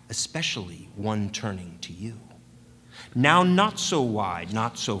 especially one turning to you. Now not so wide,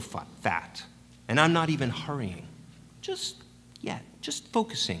 not so fat, and I'm not even hurrying, just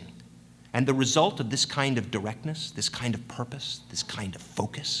focusing. And the result of this kind of directness, this kind of purpose, this kind of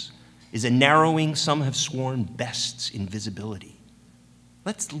focus, is a narrowing some have sworn bests in visibility.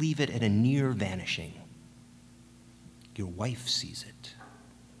 Let's leave it at a near vanishing. Your wife sees it.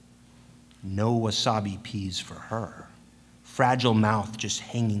 No wasabi peas for her. Fragile mouth just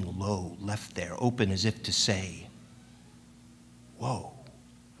hanging low, left there, open as if to say, whoa,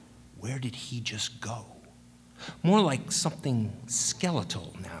 where did he just go? More like something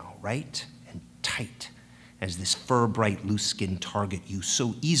skeletal now, right? And tight, as this fur-bright, loose-skinned target you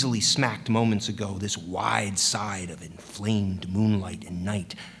so easily smacked moments ago, this wide side of inflamed moonlight and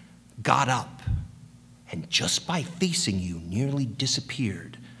night, got up, and just by facing you nearly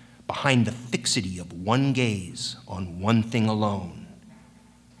disappeared behind the fixity of one gaze on one thing alone,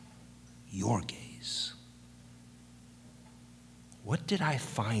 your gaze. What did I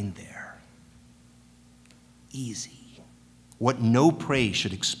find there? Easy. What no prey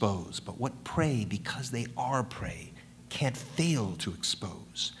should expose, but what prey, because they are prey, can't fail to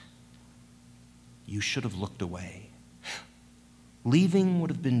expose. You should have looked away. Leaving would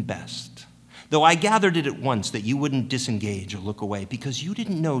have been best, though I gathered it at once that you wouldn't disengage or look away because you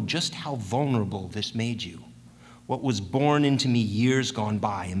didn't know just how vulnerable this made you. What was born into me years gone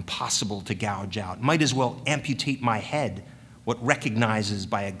by, impossible to gouge out, might as well amputate my head, what recognizes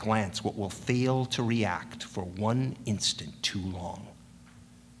by a glance what will fail to react for one instant too long.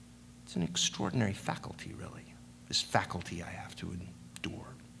 It's an extraordinary faculty, really, this faculty I have to endure.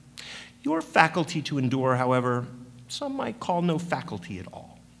 Your faculty to endure, however, some might call no faculty at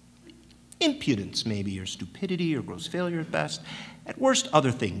all. Impudence, maybe, or stupidity, or gross failure at best. At worst,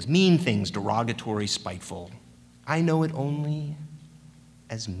 other things, mean things, derogatory, spiteful. I know it only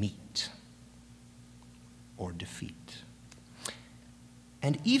as meat or defeat.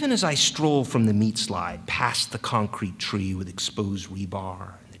 And even as I stroll from the meat slide, past the concrete tree with exposed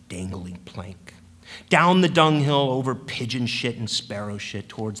rebar and the dangling plank, down the dunghill over pigeon shit and sparrow shit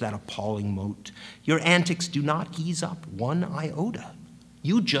towards that appalling moat, your antics do not ease up one iota.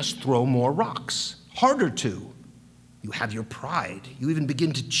 You just throw more rocks, harder to. You have your pride. You even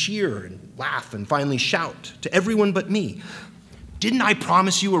begin to cheer and laugh and finally shout to everyone but me. Didn't I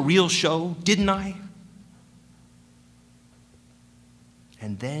promise you a real show? Didn't I?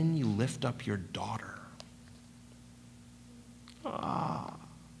 And then you lift up your daughter. Ah,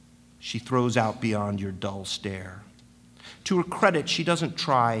 she throws out beyond your dull stare. To her credit, she doesn't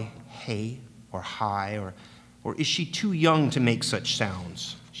try hey or hi, or is she too young to make such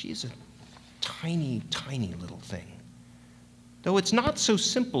sounds? She is a tiny, tiny little thing. Though it's not so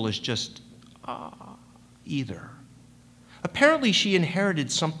simple as just either. Apparently she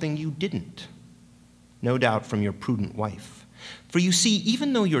inherited something you didn't, no doubt from your prudent wife. For you see,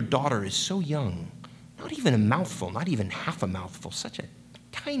 even though your daughter is so young, not even a mouthful, not even half a mouthful, such a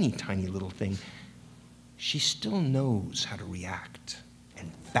tiny, tiny little thing, she still knows how to react.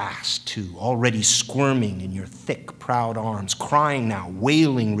 And fast, too, already squirming in your thick, proud arms, crying now,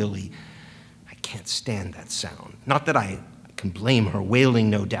 wailing really. I can't stand that sound. Not that I can blame her,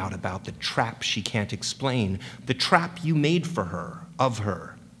 wailing no doubt about the trap she can't explain, the trap you made for her, of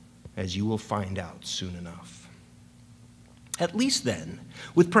her, as you will find out soon enough. At least then,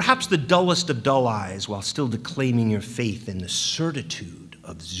 with perhaps the dullest of dull eyes while still declaiming your faith in the certitude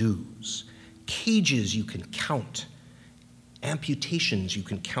of zoos, cages you can count, amputations you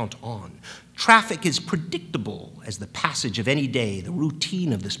can count on. Traffic is predictable as the passage of any day, the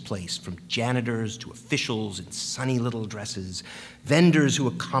routine of this place, from janitors to officials in sunny little dresses, vendors who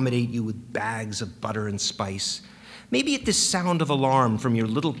accommodate you with bags of butter and spice. Maybe at this sound of alarm from your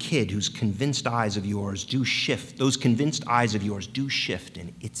little kid whose convinced eyes of yours do shift, those convinced eyes of yours do shift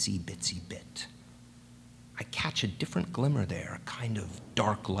an itsy-bitsy bit. I catch a different glimmer there, a kind of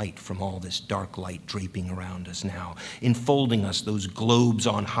dark light from all this dark light draping around us now, enfolding us, those globes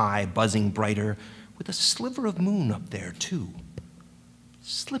on high, buzzing brighter, with a sliver of moon up there, too.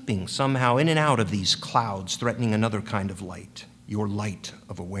 Slipping somehow in and out of these clouds, threatening another kind of light, your light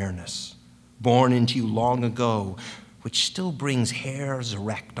of awareness, born into you long ago, which still brings hairs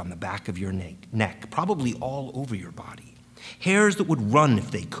erect on the back of your neck, probably all over your body. Hairs that would run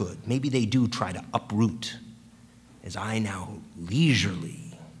if they could. Maybe they do try to uproot, as I now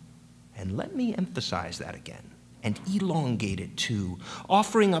leisurely, and let me emphasize that again, and elongate it too,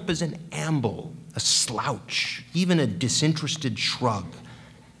 offering up as an amble, a slouch, even a disinterested shrug,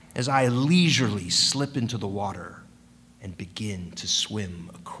 as I leisurely slip into the water and begin to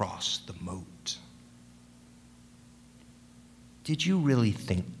swim across the moat. Did you really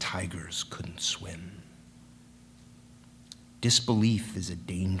think tigers couldn't swim? Disbelief is a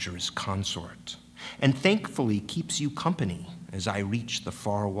dangerous consort, and thankfully keeps you company as I reach the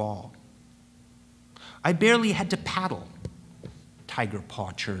far wall. I barely had to paddle, tiger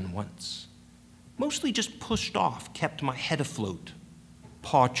paw churn once. Mostly just pushed off, kept my head afloat,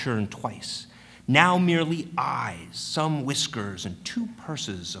 paw churn twice. Now merely eyes, some whiskers, and 2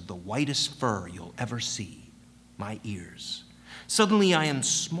 purses of the whitest fur you'll ever see, my ears. Suddenly I am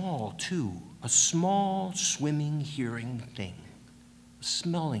small, too, a small, swimming, hearing thing, a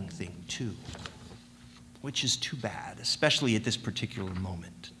smelling thing, too, which is too bad, especially at this particular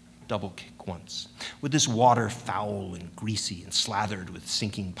moment. Double kick once, with this water foul and greasy and slathered with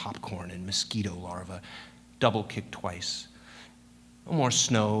sinking popcorn and mosquito larvae. Double kick twice. No more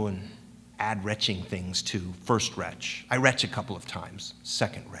snow and add retching things too. First retch. I retch a couple of times.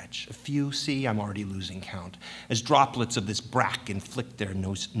 Second retch. A few, see, I'm already losing count, as droplets of this brack inflict their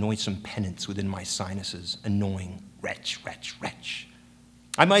noisome penance within my sinuses. Annoying. Retch, retch, retch.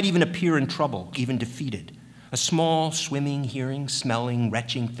 I might even appear in trouble, even defeated. A small, swimming, hearing, smelling,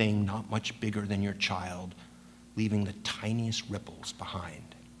 retching thing not much bigger than your child, leaving the tiniest ripples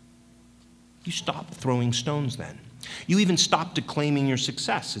behind. You stop throwing stones then. You even stop declaiming your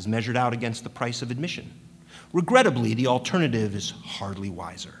success as measured out against the price of admission. Regrettably, the alternative is hardly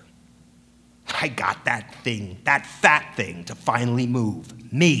wiser. I got that thing, that fat thing, to finally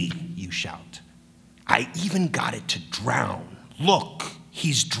move. Me, you shout. I even got it to drown. Look,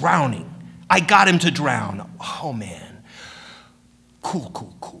 he's drowning. I got him to drown. Oh, man. Cool,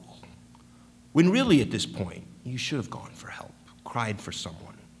 cool, cool. When really at this point, you should have gone for help, cried for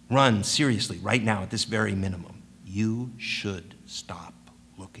someone. Run, seriously, right now at this very minimum. You should stop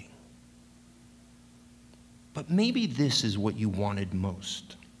looking. But maybe this is what you wanted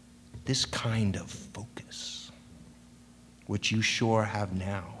most, this kind of focus, which you sure have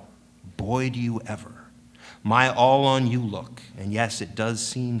now. Boy, do you ever. My all-on-you look, and yes, it does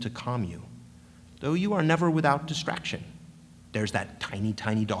seem to calm you, though you are never without distraction. There's that tiny,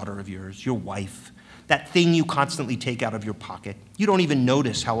 tiny daughter of yours, your wife, that thing you constantly take out of your pocket. You don't even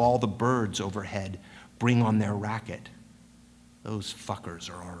notice how all the birds overhead bring on their racket. Those fuckers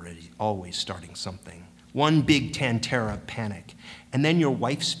are always starting something. One big tantera panic. And then your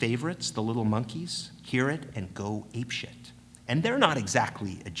wife's favorites, the little monkeys, hear it and go apeshit. And they're not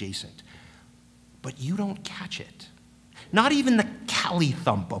exactly adjacent, but you don't catch it. Not even the cali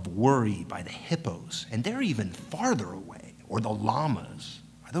thump of worry by the hippos, and they're even farther away, or the llamas.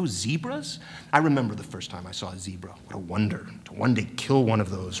 Are those zebras? I remember the first time I saw a zebra. What a wonder to one day kill one of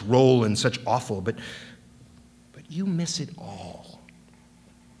those, roll in such awful, but you miss it all.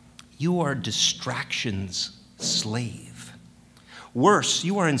 You are distraction's slave. Worse,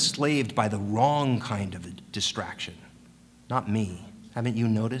 you are enslaved by the wrong kind of a distraction. Not me. Haven't you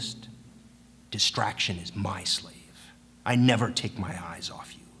noticed? Distraction is my slave. I never take my eyes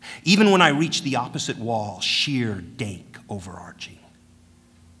off you. Even when I reach the opposite wall, sheer, dank, overarching.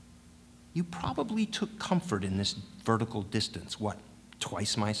 You probably took comfort in this vertical distance. What,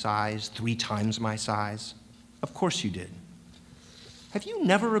 twice my size, 3 times my size? Of course you did. Have you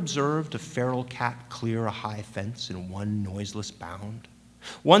never observed a feral cat clear a high fence in one noiseless bound?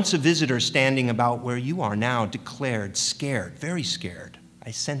 Once a visitor standing about where you are now declared, scared, very scared,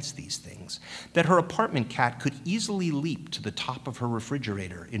 I sense these things, that her apartment cat could easily leap to the top of her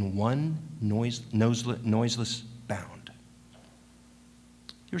refrigerator in one noiseless bound.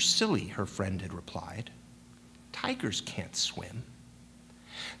 You're silly, her friend had replied. Tigers can't swim.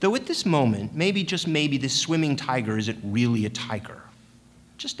 Though at this moment, maybe, just maybe, this swimming tiger isn't really a tiger.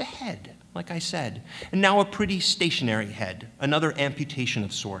 Just a head, like I said, and now a pretty stationary head, another amputation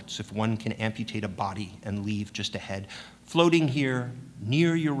of sorts, if one can amputate a body and leave just a head, floating here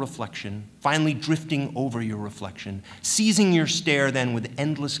near your reflection, finally drifting over your reflection, seizing your stare then with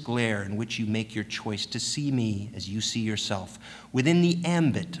endless glare in which you make your choice to see me as you see yourself, within the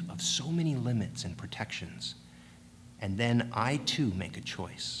ambit of so many limits and protections. And then I too make a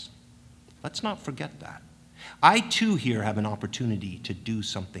choice. Let's not forget that. I too here have an opportunity to do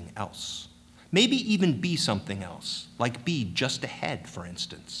something else. Maybe even be something else, like be just a head, for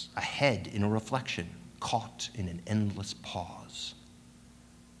instance, a head in a reflection, caught in an endless pause.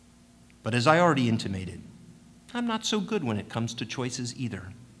 But as I already intimated, I'm not so good when it comes to choices either.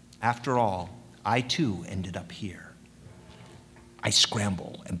 After all, I too ended up here. I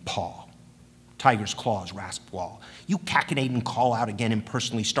scramble and paw. Tiger's claws rasp wall. You cachinnate and call out again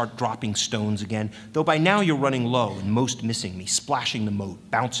impersonally, start dropping stones again, though by now you're running low and most missing me, splashing the moat,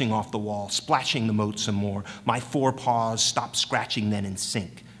 bouncing off the wall, splashing the moat some more. My forepaws stop scratching then and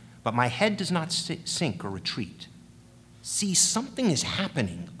sink. But my head does not sink or retreat. See, something is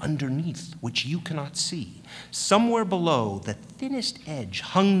happening underneath which you cannot see. Somewhere below, the thinnest edge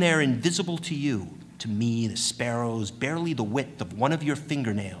hung there invisible to you, to me, the sparrows, barely the width of one of your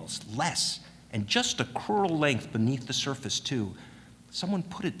fingernails, less, and just a cruel length beneath the surface, too. Someone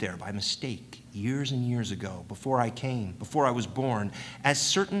put it there by mistake years and years ago, before I came, before I was born, as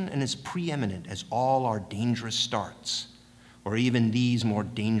certain and as preeminent as all our dangerous starts, or even these more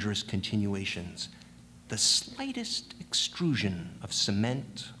dangerous continuations. The slightest extrusion of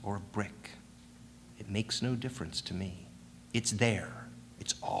cement or a brick, it makes no difference to me. It's there.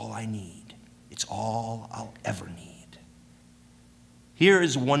 It's all I need. It's all I'll ever need. Here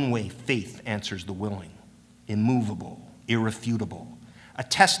is one way faith answers the willing, immovable, irrefutable, a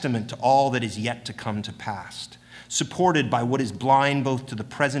testament to all that is yet to come to pass, supported by what is blind both to the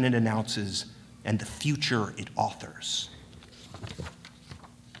present it announces and the future it authors.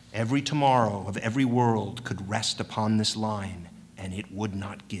 Every tomorrow of every world could rest upon this line, and it would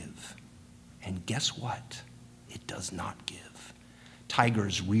not give. And guess what? It does not give.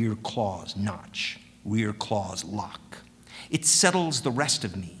 Tiger's rear claws notch, rear claws lock. It settles the rest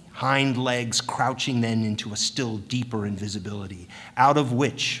of me, hind legs crouching then into a still deeper invisibility, out of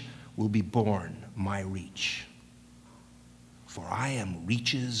which will be born my reach. For I am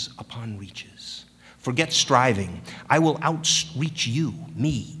reaches upon reaches. Forget striving. I will outreach you,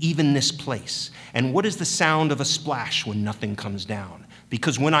 me, even this place. And what is the sound of a splash when nothing comes down?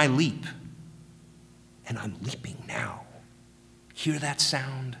 Because when I leap, and I'm leaping now. Hear that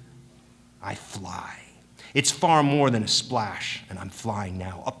sound? I fly. It's far more than a splash, and I'm flying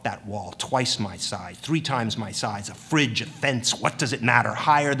now, up that wall, twice my size, 3 times my size, a fridge, a fence, what does it matter?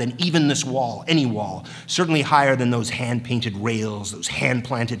 Higher than even this wall, any wall, certainly higher than those hand-painted rails, those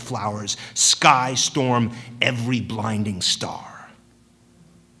hand-planted flowers, sky, storm, every blinding star.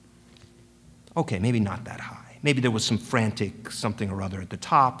 Okay, maybe not that high. Maybe there was some frantic something or other at the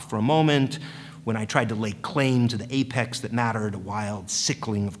top for a moment, when I tried to lay claim to the apex that mattered, a wild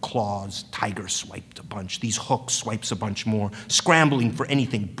sickling of claws. Tiger swiped a bunch. These hooks swipes a bunch more, scrambling for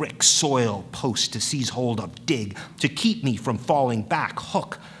anything, brick, soil, post, to seize hold of, dig, to keep me from falling back,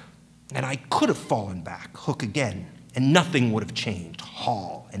 hook. And I could have fallen back, hook again, and nothing would have changed.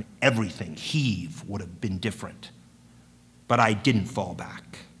 Haul and everything, heave, would have been different. But I didn't fall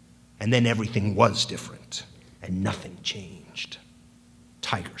back, and then everything was different, and nothing changed.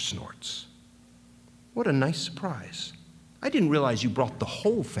 Tiger snorts. What a nice surprise. I didn't realize you brought the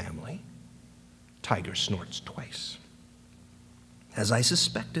whole family. Tiger snorts twice. As I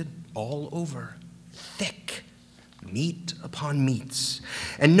suspected, all over, thick, meat upon meats,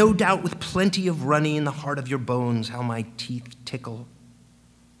 and no doubt with plenty of runny in the heart of your bones, how my teeth tickle.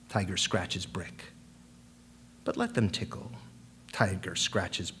 Tiger scratches Brick. But let them tickle. Tiger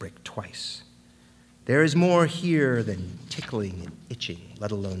scratches Brick twice. There is more here than tickling and itching,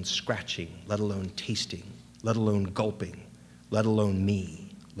 let alone scratching, let alone tasting, let alone gulping, let alone me,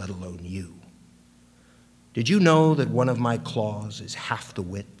 let alone you. Did you know that one of my claws is half the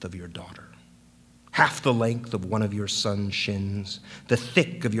width of your daughter, half the length of one of your son's shins, the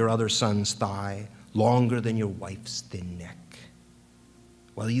thick of your other son's thigh, longer than your wife's thin neck?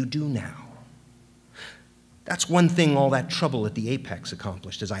 Well, you do now. That's one thing all that trouble at the apex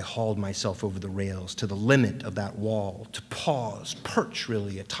accomplished as I hauled myself over the rails to the limit of that wall, to pause, perch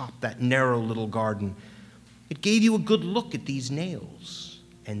really atop that narrow little garden. It gave you a good look at these nails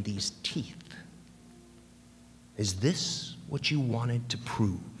and these teeth. Is this what you wanted to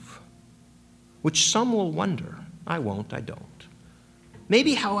prove? Which some will wonder. I won't, I don't.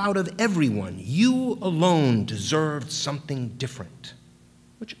 Maybe how out of everyone, you alone deserved something different.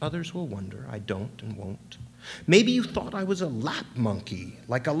 Which others will wonder. I don't and won't. Maybe you thought I was a lap monkey,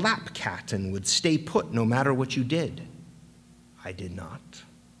 like a lap cat, and would stay put no matter what you did. I did not.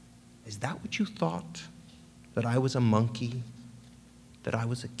 Is that what you thought? That I was a monkey? That I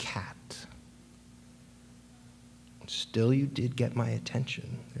was a cat? Still, you did get my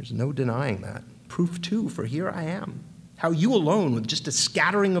attention. There's no denying that. Proof, too, for here I am. How you alone, with just a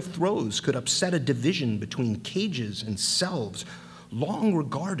scattering of throws, could upset a division between cages and selves, long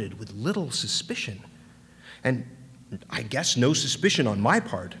regarded with little suspicion. And I guess no suspicion on my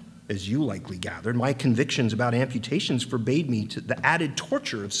part, as you likely gathered. My convictions about amputations forbade me to the added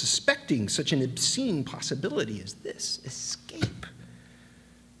torture of suspecting such an obscene possibility as this escape.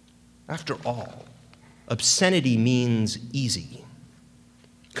 After all, obscenity means easy.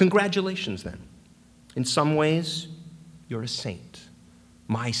 Congratulations, then. In some ways, you're a saint,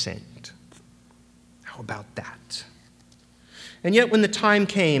 my saint. How about that? And yet when the time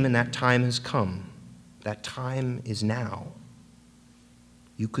came, and that time has come, that time is now,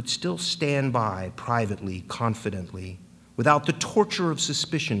 you could still stand by privately, confidently, without the torture of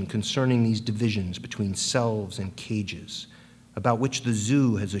suspicion concerning these divisions between selves and cages, about which the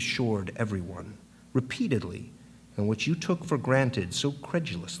zoo has assured everyone, repeatedly, and which you took for granted so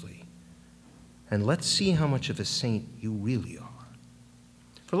credulously. And let's see how much of a saint you really are.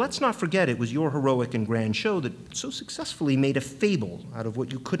 For let's not forget it was your heroic and grand show that so successfully made a fable out of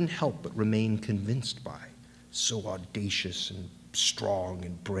what you couldn't help but remain convinced by, so audacious and strong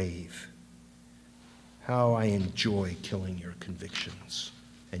and brave. How I enjoy killing your convictions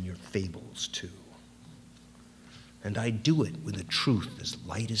and your fables, too. And I do it with a truth as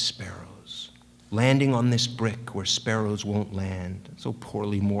light as sparrows, landing on this brick where sparrows won't land, so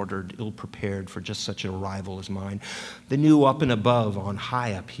poorly mortared, ill-prepared for just such an arrival as mine. The new up and above on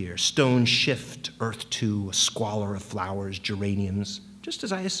high up here, stone shift, earth to, a squalor of flowers, geraniums, just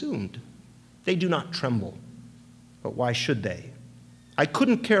as I assumed. They do not tremble, but why should they? I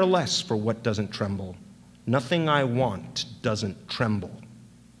couldn't care less for what doesn't tremble. Nothing I want doesn't tremble.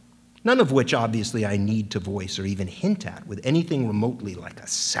 None of which, obviously, I need to voice or even hint at with anything remotely like a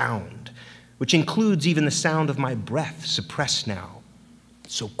sound, which includes even the sound of my breath, suppressed now.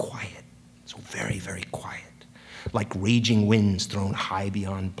 So quiet, so very, very quiet, like raging winds thrown high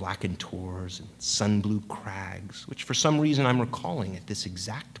beyond blackened tors and sun-blue crags, which for some reason I'm recalling at this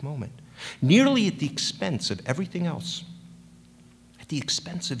exact moment, nearly at the expense of everything else, at the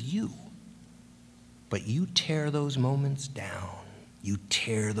expense of you. But you tear those moments down. You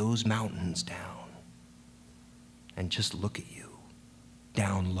tear those mountains down. and just look at you.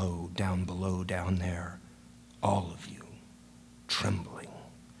 Down low, down below, down there, all of you, trembling.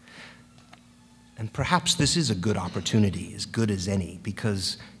 And perhaps this is a good opportunity, as good as any,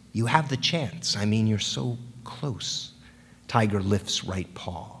 because you have the chance. I mean, you're so close. Tiger lifts right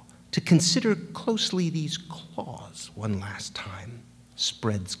paw. To consider closely these claws one last time.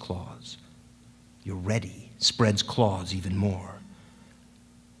 Spreads claws. You're ready. Spreads claws even more.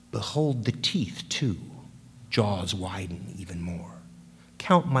 Behold the teeth, too. Jaws widen even more.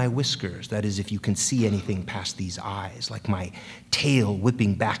 Count my whiskers, that is, if you can see anything past these eyes, like my tail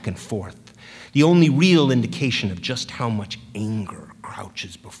whipping back and forth, the only real indication of just how much anger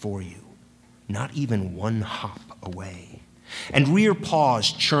crouches before you, not even one hop away. And rear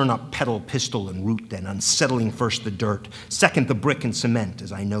paws churn up pedal, pistol, and root then, unsettling first the dirt, second the brick and cement,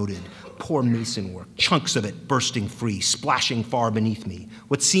 as I noted, poor mason work, chunks of it bursting free, splashing far beneath me,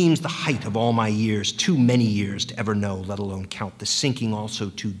 what seems the height of all my years, too many years to ever know, let alone count, the sinking also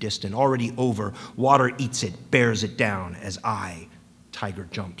too distant, already over, water eats it, bears it down, as I, Tiger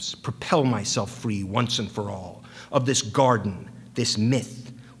jumps, propel myself free once and for all, of this garden, this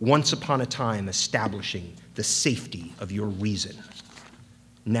myth, once upon a time establishing the safety of your reason.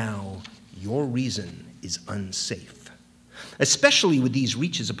 Now, your reason is unsafe. Especially with these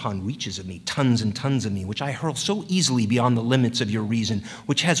reaches upon reaches of me, tons and tons of me, which I hurl so easily beyond the limits of your reason,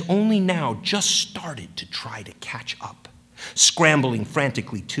 which has only now just started to try to catch up. Scrambling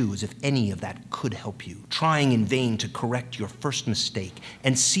frantically, too, as if any of that could help you, trying in vain to correct your first mistake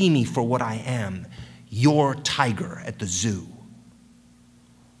and see me for what I am, your tiger at the zoo.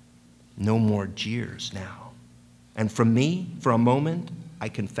 No more jeers now. And from me, for a moment, I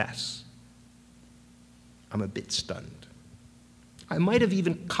confess, I'm a bit stunned. I might have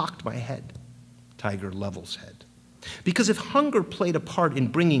even cocked my head. Tiger levels head. Because if hunger played a part in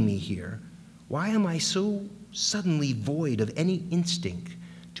bringing me here, why am I so suddenly void of any instinct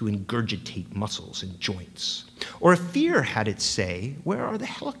to ingurgitate muscles and joints? Or if fear had its say, where are the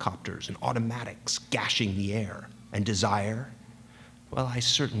helicopters and automatics gashing the air? And desire? Well, I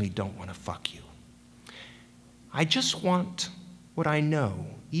certainly don't want to fuck you. I just want what I know,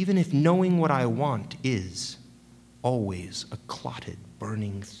 even if knowing what I want is always a clotted,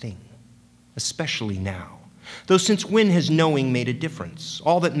 burning thing, especially now. Though since when has knowing made a difference?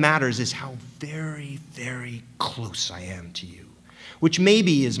 All that matters is how very, very close I am to you, which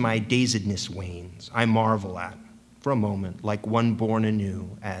maybe as my dazedness wanes, I marvel at, for a moment, like one born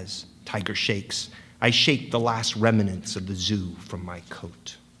anew, as Tiger shakes, I shake the last remnants of the zoo from my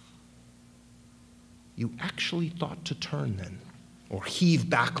coat. You actually thought to turn then, or heave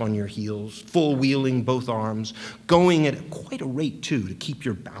back on your heels, full-wheeling both arms, going at quite a rate, too, to keep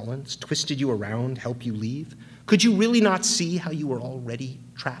your balance, twisted you around, help you leave? Could you really not see how you were already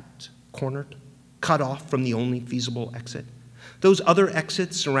trapped, cornered, cut off from the only feasible exit? Those other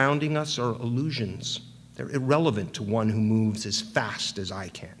exits surrounding us are illusions. They're irrelevant to one who moves as fast as I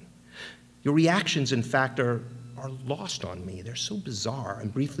can. Your reactions, in fact, are lost on me. They're so bizarre. I'm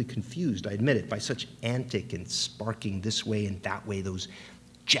briefly confused, I admit it, by such antic and sparking this way and that way, those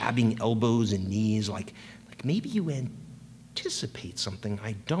jabbing elbows and knees, like maybe you anticipate something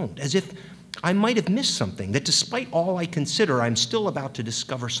I don't, as if I might have missed something, that despite all I consider, I'm still about to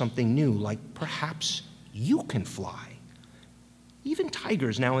discover something new, like perhaps you can fly. Even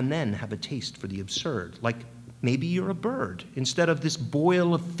tigers now and then have a taste for the absurd, like maybe you're a bird, instead of this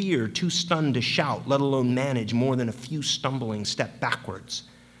boil of fear, too stunned to shout, let alone manage more than a few stumbling steps backwards.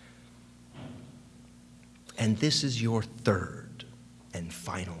 And this is your third and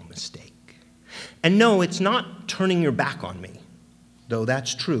final mistake. And no, it's not turning your back on me, though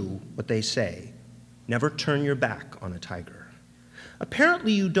that's true, what they say. Never turn your back on a tiger.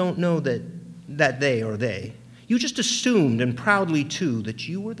 Apparently you don't know that they, you just assumed, and proudly too, that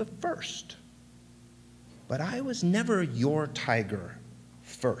you were the first. But I was never your tiger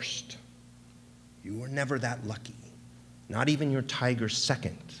first. You were never that lucky. Not even your tiger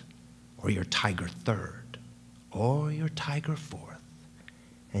second, or your tiger third, or your tiger fourth.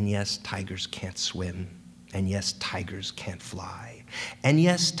 And yes, tigers can't swim. And yes, tigers can't fly. And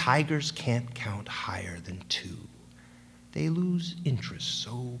yes, tigers can't count higher than 2. They lose interest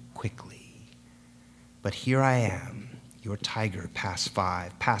so quickly. But here I am, your tiger past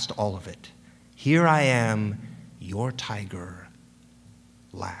 5, past all of it. Here I am, your tiger,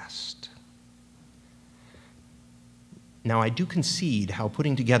 last. Now, I do concede how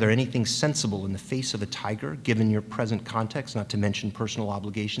putting together anything sensible in the face of a tiger, given your present context, not to mention personal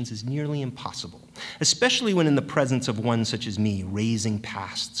obligations, is nearly impossible, especially when in the presence of one such as me, raising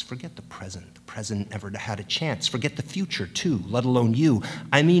pasts. Forget the present never had a chance. Forget the future, too, let alone you.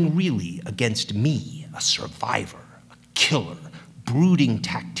 I mean, really, against me, a survivor, a killer, brooding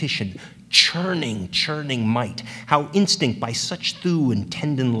tactician, churning might, how instinct by such thew and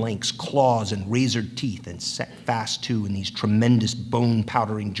tendon lengths, claws and razored teeth, and set fast too in these tremendous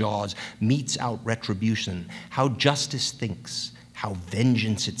bone-powdering jaws, meets out retribution, how justice thinks, how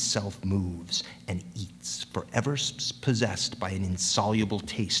vengeance itself moves and eats, forever possessed by an insoluble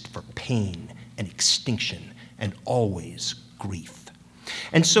taste for pain and extinction and always grief.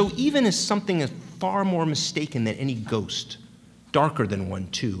 And so even as something as far more mistaken than any ghost, darker than one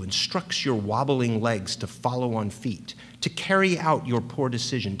too, instructs your wobbling legs to follow on feet, to carry out your poor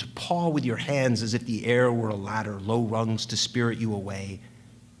decision, to paw with your hands as if the air were a ladder, low rungs to spirit you away,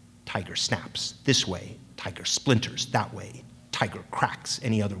 tiger snaps this way, tiger splinters that way, tiger cracks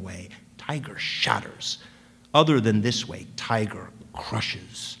any other way, tiger shatters. Other than this way, tiger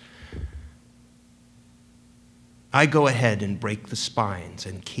crushes. I go ahead and break the spines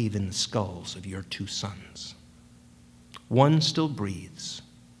and cave in the skulls of your two sons. One still breathes,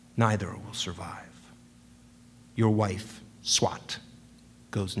 neither will survive. Your wife, Swat,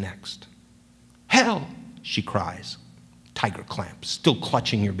 goes next. Hell, she cries. Tiger clamps, still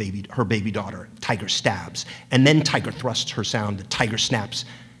clutching her baby daughter. Tiger stabs, and then Tiger thrusts her sound. The tiger snaps,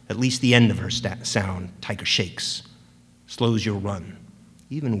 at least the end of her sound. Tiger shakes, slows your run,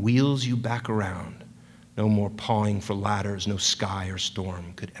 even wheels you back around. No more pawing for ladders no sky or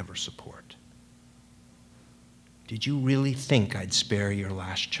storm could ever support. Did you really think I'd spare your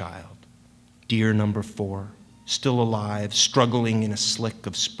last child? Dear number 4, still alive, struggling in a slick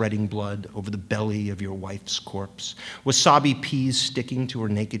of spreading blood over the belly of your wife's corpse, wasabi peas sticking to her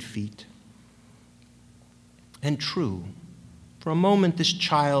naked feet. And true, for a moment this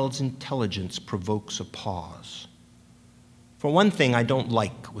child's intelligence provokes a pause. For one thing, I don't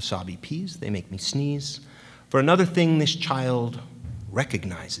like wasabi peas, they make me sneeze. For another thing, this child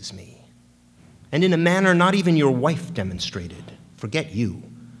recognizes me. And in a manner not even your wife demonstrated. Forget you.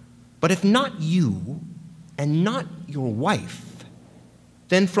 But if not you, and not your wife,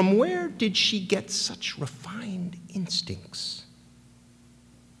 then from where did she get such refined instincts?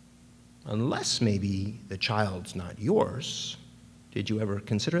 Unless maybe the child's not yours. Did you ever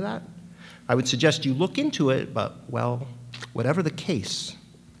consider that? I would suggest you look into it, but, well, whatever the case,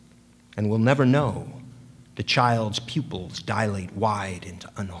 and we'll never know, the child's pupils dilate wide into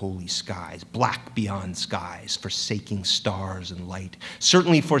unholy skies, black beyond skies, forsaking stars and light,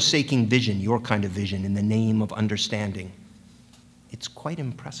 certainly forsaking vision, your kind of vision, in the name of understanding. It's quite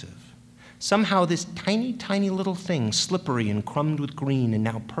impressive. Somehow this tiny, tiny little thing, slippery and crumbed with green and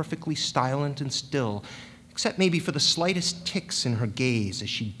now perfectly silent and still, except maybe for the slightest ticks in her gaze as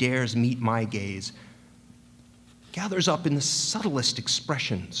she dares meet my gaze, gathers up in the subtlest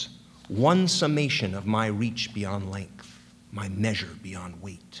expressions one summation of my reach beyond length, my measure beyond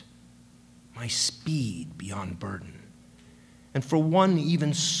weight, my speed beyond burden. And for one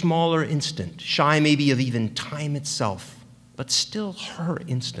even smaller instant, shy maybe of even time itself, but still her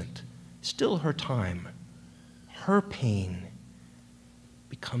instant, still her time, her pain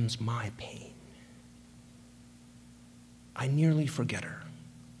becomes my pain. I nearly forget her.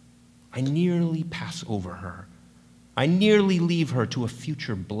 I nearly pass over her. I nearly leave her to a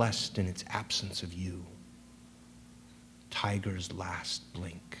future blessed in its absence of you. Tiger's last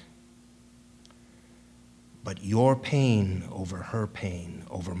blink. But your pain over her pain,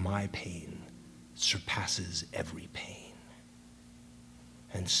 over my pain, surpasses every pain.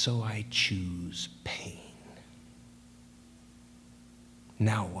 And so I choose pain.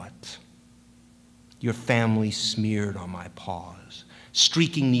 Now what? Your family smeared on my paws,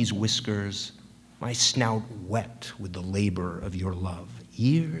 streaking these whiskers, my snout wet with the labor of your love.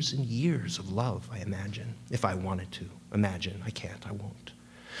 Years and years of love, I imagine, if I wanted to. Imagine, I can't, I won't.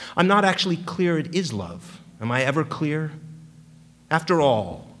 I'm not actually clear it is love. Am I ever clear? After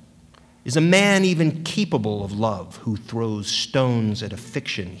all, is a man even capable of love who throws stones at a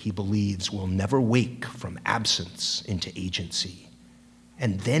fiction he believes will never wake from absence into agency,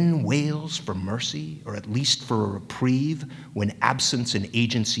 and then wails for mercy, or at least for a reprieve, when absence and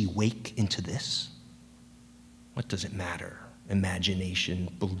agency wake into this? What does it matter? Imagination,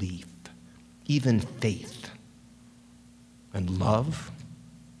 belief, even faith. And love?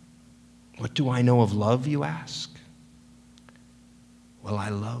 What do I know of love, you ask? Well, I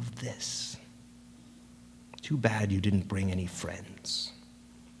love this. Too bad you didn't bring any friends.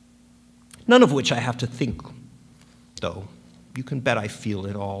 None of which I have to think, though. You can bet I feel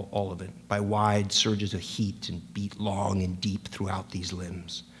it, all of it, by wide surges of heat and beat long and deep throughout these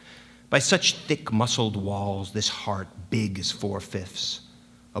limbs. By such thick muscled walls, this heart big as 4/5,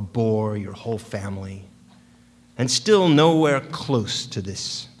 a bore your whole family, and still nowhere close to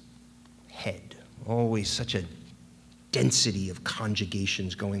this head Always such a density of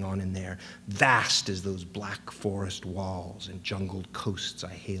conjugations going on in there, vast as those black forest walls and jungled coasts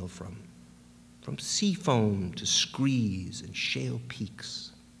I hail from sea foam to screes and shale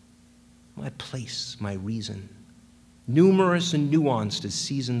peaks. My place, my reason, numerous and nuanced as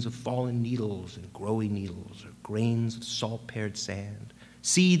seasons of fallen needles and growing needles, or grains of salt-paired sand,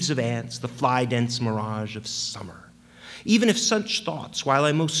 seeds of ants, the fly-dense mirage of summer. Even if such thoughts, while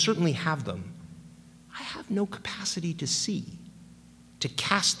I most certainly have them, I have no capacity to see, to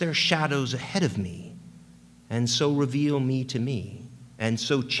cast their shadows ahead of me, and so reveal me to me, and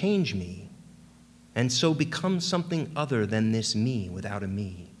so change me, and so become something other than this me without a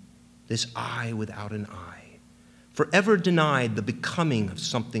me, this I without an I, forever denied the becoming of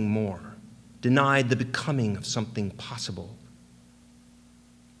something more, denied the becoming of something possible,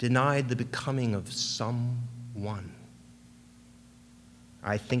 denied the becoming of someone.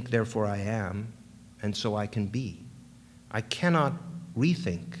 I think, therefore I am, and so I can be. I cannot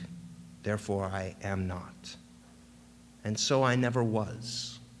rethink, therefore I am not. And so I never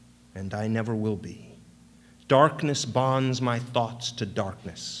was, and I never will be. Darkness bonds my thoughts to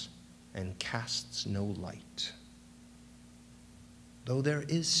darkness and casts no light. Though there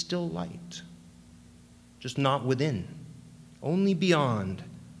is still light, just not within, only beyond,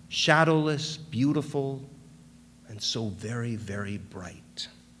 shadowless, beautiful, and so very, very bright.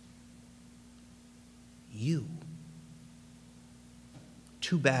 You.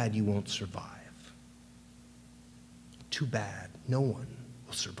 Too bad you won't survive. Too bad no one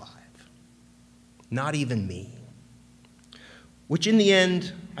will survive. Not even me. Which in the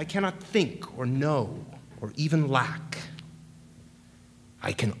end, I cannot think or know or even lack.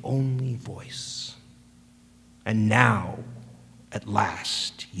 I can only voice. And now, at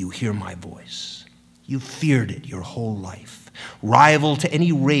last, you hear my voice. You feared it your whole life, rival to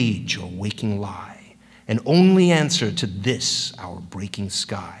any rage or waking lie, and only answer to this, our breaking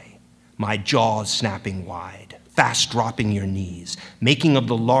sky, my jaws snapping wide, fast dropping your knees, making of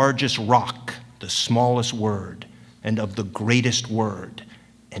the largest rock the smallest word, and of the greatest word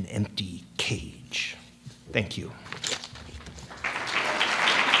an empty cage. Thank you.